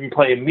you're not even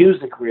playing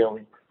music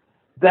really.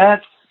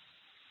 That's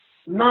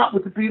not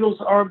what the Beatles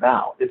are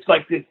about. It's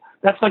like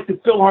that's like the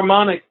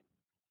Philharmonic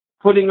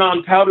putting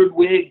on powdered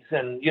wigs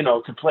and, you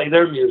know, to play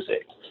their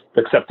music,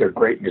 except they're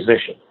great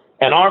musicians.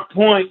 And our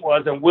point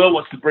was, and Will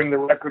was to bring the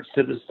records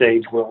to the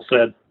stage, Will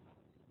said,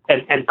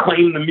 and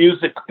claim the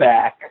music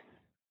back.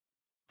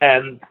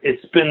 And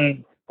it's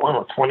been, I don't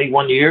know,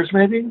 21 years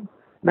maybe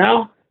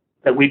now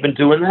that we've been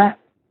doing that.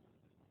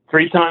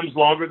 3 times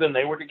longer than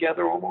they were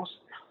together almost.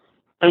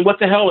 And what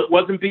the hell, it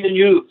wasn't being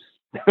used.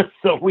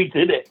 So we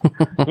did it.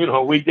 You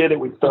know, we did it.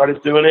 We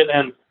started doing it,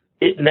 and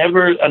it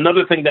never,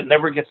 another thing that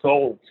never gets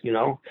old, you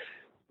know,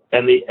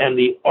 and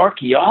the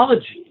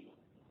archaeology,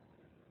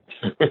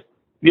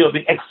 you know,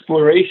 the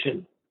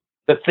exploration,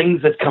 the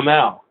things that come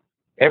out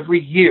every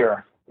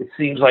year. It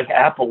seems like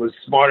Apple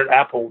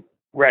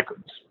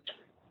Records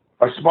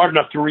are smart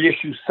enough to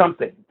reissue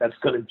something that's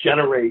going to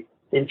generate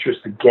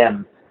interest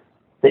again.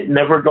 It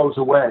never goes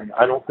away.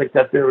 I don't think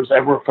that there was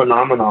ever a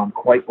phenomenon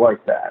quite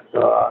like that.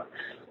 The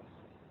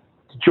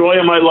joy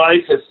of my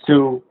life is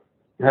to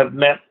have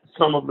met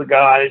some of the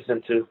guys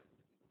and to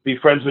be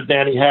friends with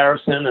Danny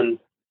Harrison and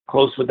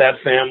close with that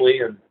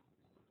family. And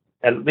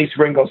at least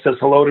Ringo says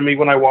hello to me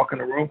when I walk in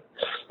the room.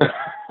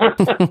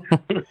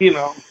 You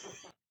know,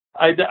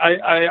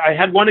 I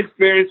had one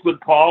experience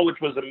with Paul,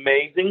 which was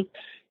amazing.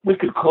 We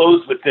could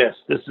close with this.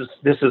 This is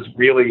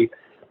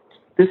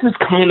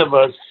kind of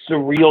a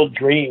surreal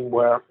dream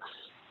where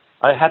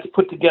I had to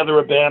put together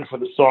a band for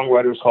the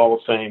Songwriters Hall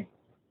of Fame,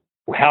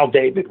 who Hal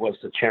David was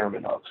the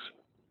chairman of,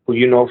 who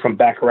you know from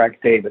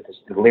Bacharach David,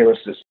 the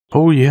lyricist.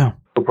 Oh, yeah.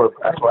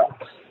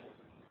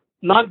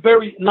 Not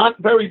very,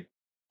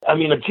 I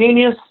mean, a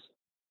genius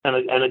and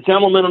a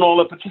gentleman and all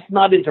that, but just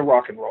not into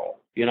rock and roll,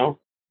 you know?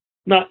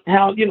 Not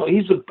how, you know,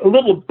 he's a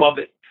little above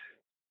it.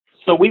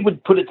 So we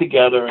would put it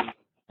together,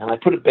 and I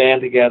put a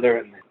band together,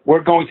 and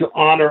we're going to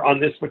honor on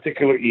this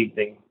particular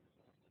evening,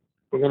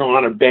 we're going to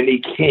honor Benny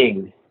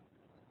King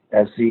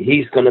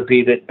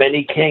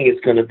Benny King is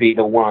going to be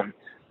the one.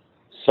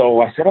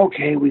 So I said,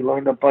 okay, we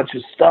learned a bunch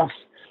of stuff.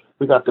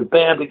 We got the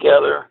band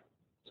together,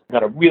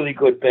 got a really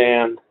good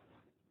band.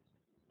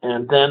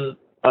 And then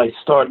I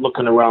start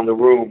looking around the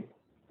room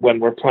when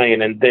we're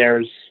playing, and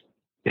there's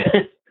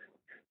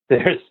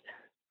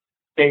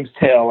James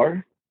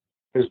Taylor,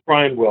 there's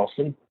Brian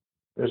Wilson,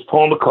 there's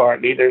Paul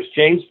McCartney, there's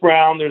James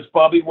Brown, there's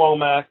Bobby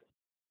Womack,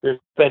 there's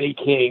Benny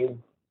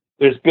King,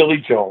 there's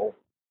Billy Joel,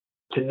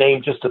 to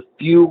name just a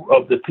few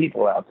of the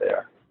people out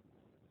there.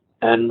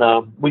 And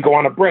we go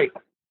on a break.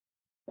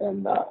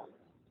 And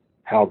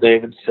Hal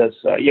David says,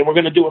 yeah, we're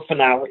going to do a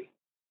finale.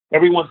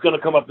 Everyone's going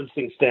to come up and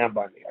sing Stand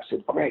By Me. I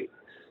said, great.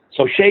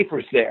 So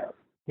Schaefer's there.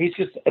 He's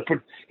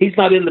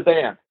not in the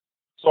band.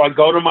 So I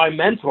go to my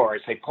mentor. I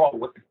say,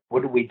 Paul,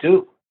 what do we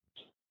do?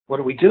 What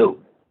do we do?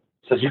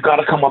 He says, you got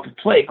to come up and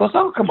play. He goes,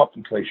 I'll come up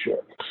and play, sure.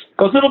 He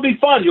goes, it'll be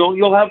fun.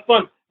 You'll have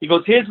fun. He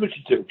goes, here's what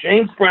you do.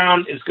 James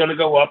Brown is going to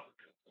go up,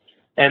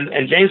 and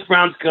James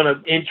Brown's going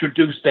to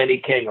introduce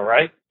Benny King, all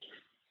right?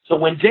 So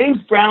when James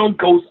Brown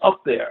goes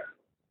up there,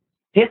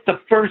 hit the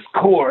first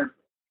chord,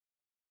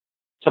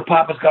 so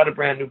Papa's Got a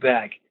Brand New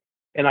Bag.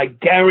 And I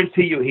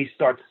guarantee you he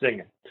starts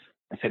singing.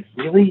 I said,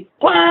 really?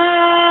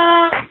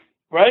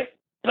 Right?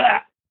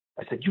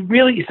 I said, you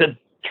really? He said,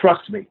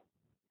 trust me.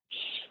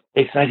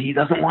 He said, he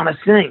doesn't want to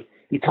sing.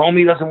 He told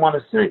me he doesn't want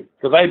to sing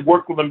because I had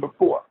worked with him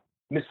before.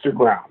 Mr.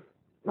 Brown,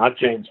 not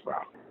James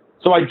Brown.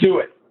 So I do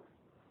it.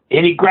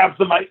 And he grabs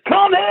the mic.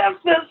 Come here,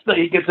 sister.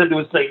 He gets into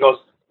his thing.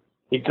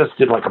 He just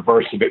did like a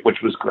verse of it,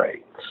 which was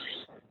great.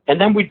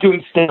 And then we're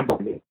doing Stand By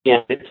Me.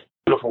 And it's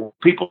beautiful.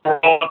 People are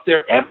all up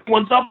there.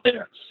 Everyone's up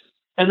there.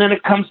 And then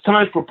it comes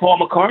time for Paul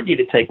McCartney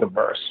to take a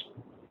verse.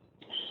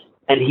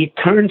 And he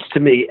turns to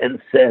me and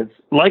says,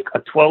 like a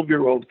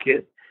 12-year-old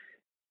kid,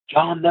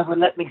 John never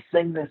let me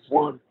sing this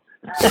one.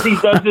 And he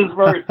does his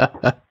verse.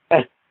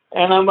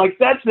 And I'm like,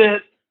 that's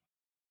it.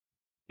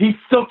 He's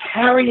still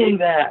carrying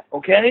that,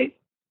 okay?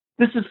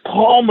 This is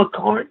Paul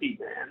McCartney,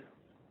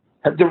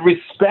 man. The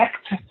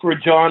respect for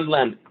John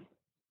Lennon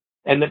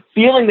and the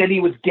feeling that he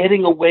was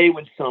getting away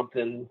with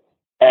something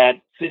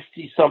at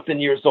 50-something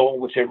years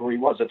old, whichever he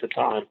was at the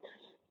time,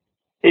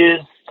 is,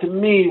 to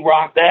me,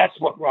 rock. That's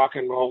what rock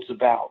and roll's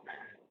about.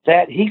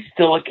 That he's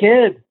still a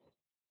kid.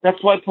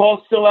 That's why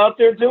Paul's still out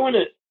there doing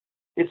it.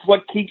 It's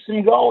what keeps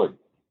him going.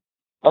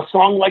 A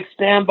song like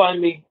Stand By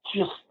Me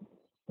just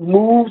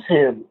moves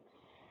him.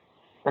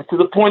 And to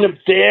the point of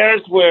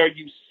Dares, where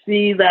you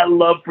see that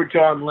love for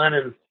John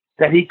Lennon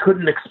that he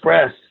couldn't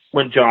express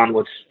when John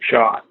was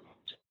shot.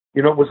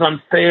 You know, it was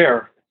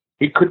unfair.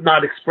 He could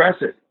not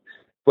express it.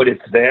 But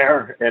it's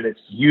there, and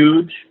it's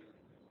huge.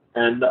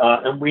 And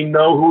we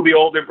know who the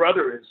older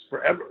brother is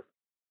forever.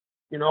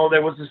 You know,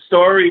 there was a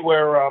story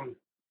where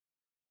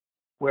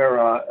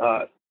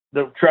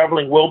the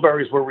Traveling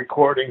Wilburys were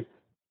recording,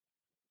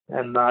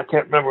 and I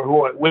can't remember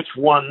which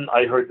one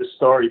I heard the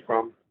story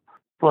from.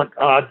 But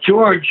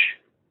George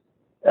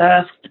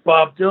asked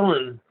Bob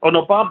Dylan. Oh,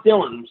 no, Bob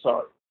Dylan, I'm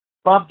sorry.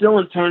 Bob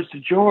Dylan turns to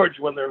George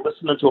when they're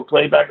listening to a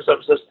playback or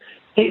something and says,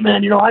 hey,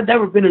 man, I'd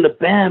never been in a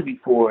band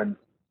before, and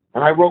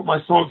I wrote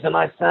my songs and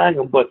I sang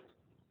them, but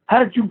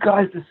how did you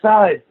guys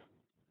decide?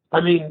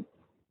 I mean,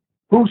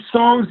 whose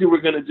songs you were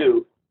going to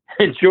do?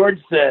 And George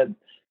said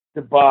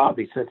to Bob,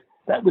 he said,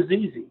 that was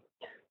easy.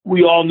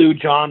 We all knew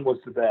John was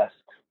the best,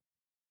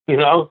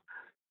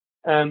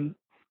 And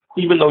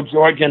even though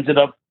George ended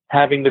up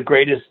having the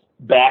greatest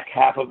back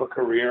half of a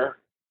career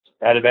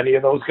out of any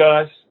of those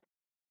guys,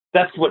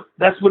 that's what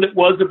it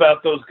was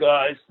about those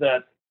guys,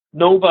 that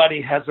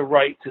nobody has a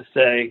right to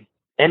say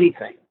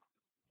anything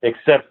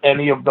except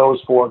any of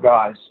those four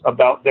guys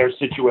about their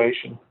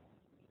situation,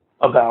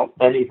 about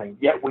anything.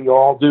 Yet we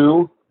all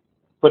do,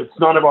 but it's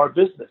none of our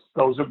business.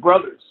 Those are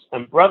brothers,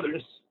 and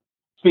brothers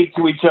speak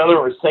to each other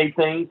or say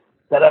things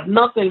that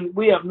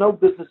we have no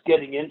business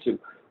getting into.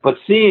 But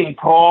seeing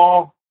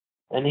Paul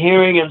and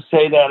hearing him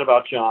say that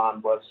about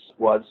John was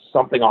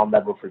something I'll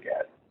never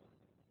forget.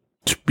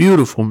 It's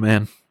beautiful,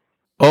 man.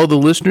 All the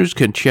listeners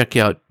can check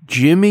out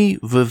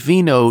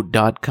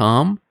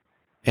jimmyvivino.com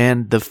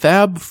and the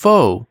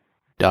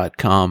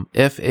fabfaux.com,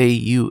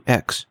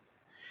 F-A-U-X.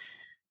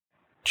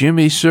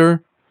 Jimmy,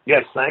 sir.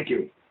 Yes, thank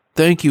you.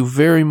 Thank you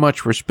very much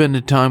for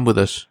spending time with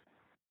us.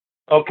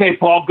 Okay,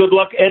 Paul, good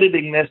luck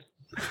editing this.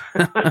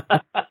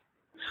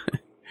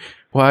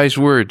 Wise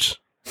words.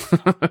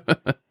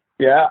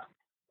 Yeah.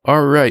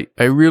 All right.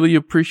 I really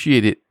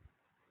appreciate it.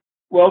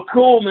 Well,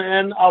 cool,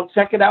 man. I'll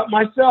check it out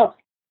myself.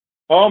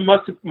 Oh,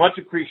 much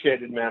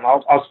appreciated, man.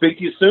 I'll speak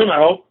to you soon, I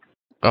hope.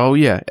 Oh,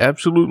 yeah,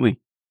 absolutely.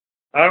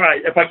 All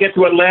right. If I get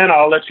to Atlanta,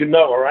 I'll let you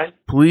know, all right?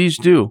 Please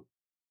do.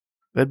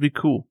 That'd be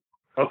cool.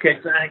 Okay,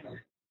 thanks.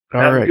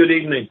 Have a good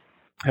evening.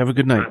 Have a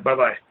good night. Right,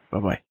 bye-bye.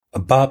 Bye-bye. A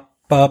bop,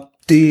 bop,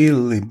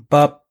 dealy,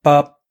 bop,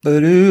 bop,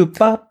 ba-doo,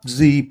 bop,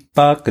 zee,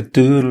 bop, a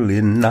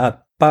doodly,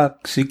 not,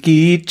 bop,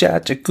 shiki,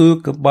 cha-cha,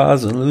 kooka,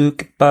 baza,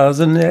 luka,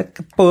 baza,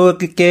 neka,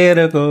 poka,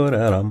 kera, go,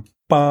 da-dum,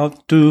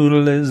 bop,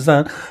 doodly,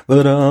 zan,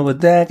 ba-dum,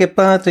 ba-daka,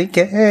 pati,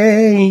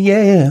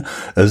 yeah,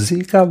 a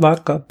zika,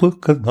 baka,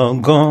 puka,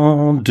 long,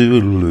 gone,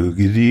 doodle,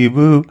 dee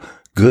boo,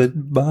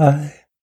 goodbye.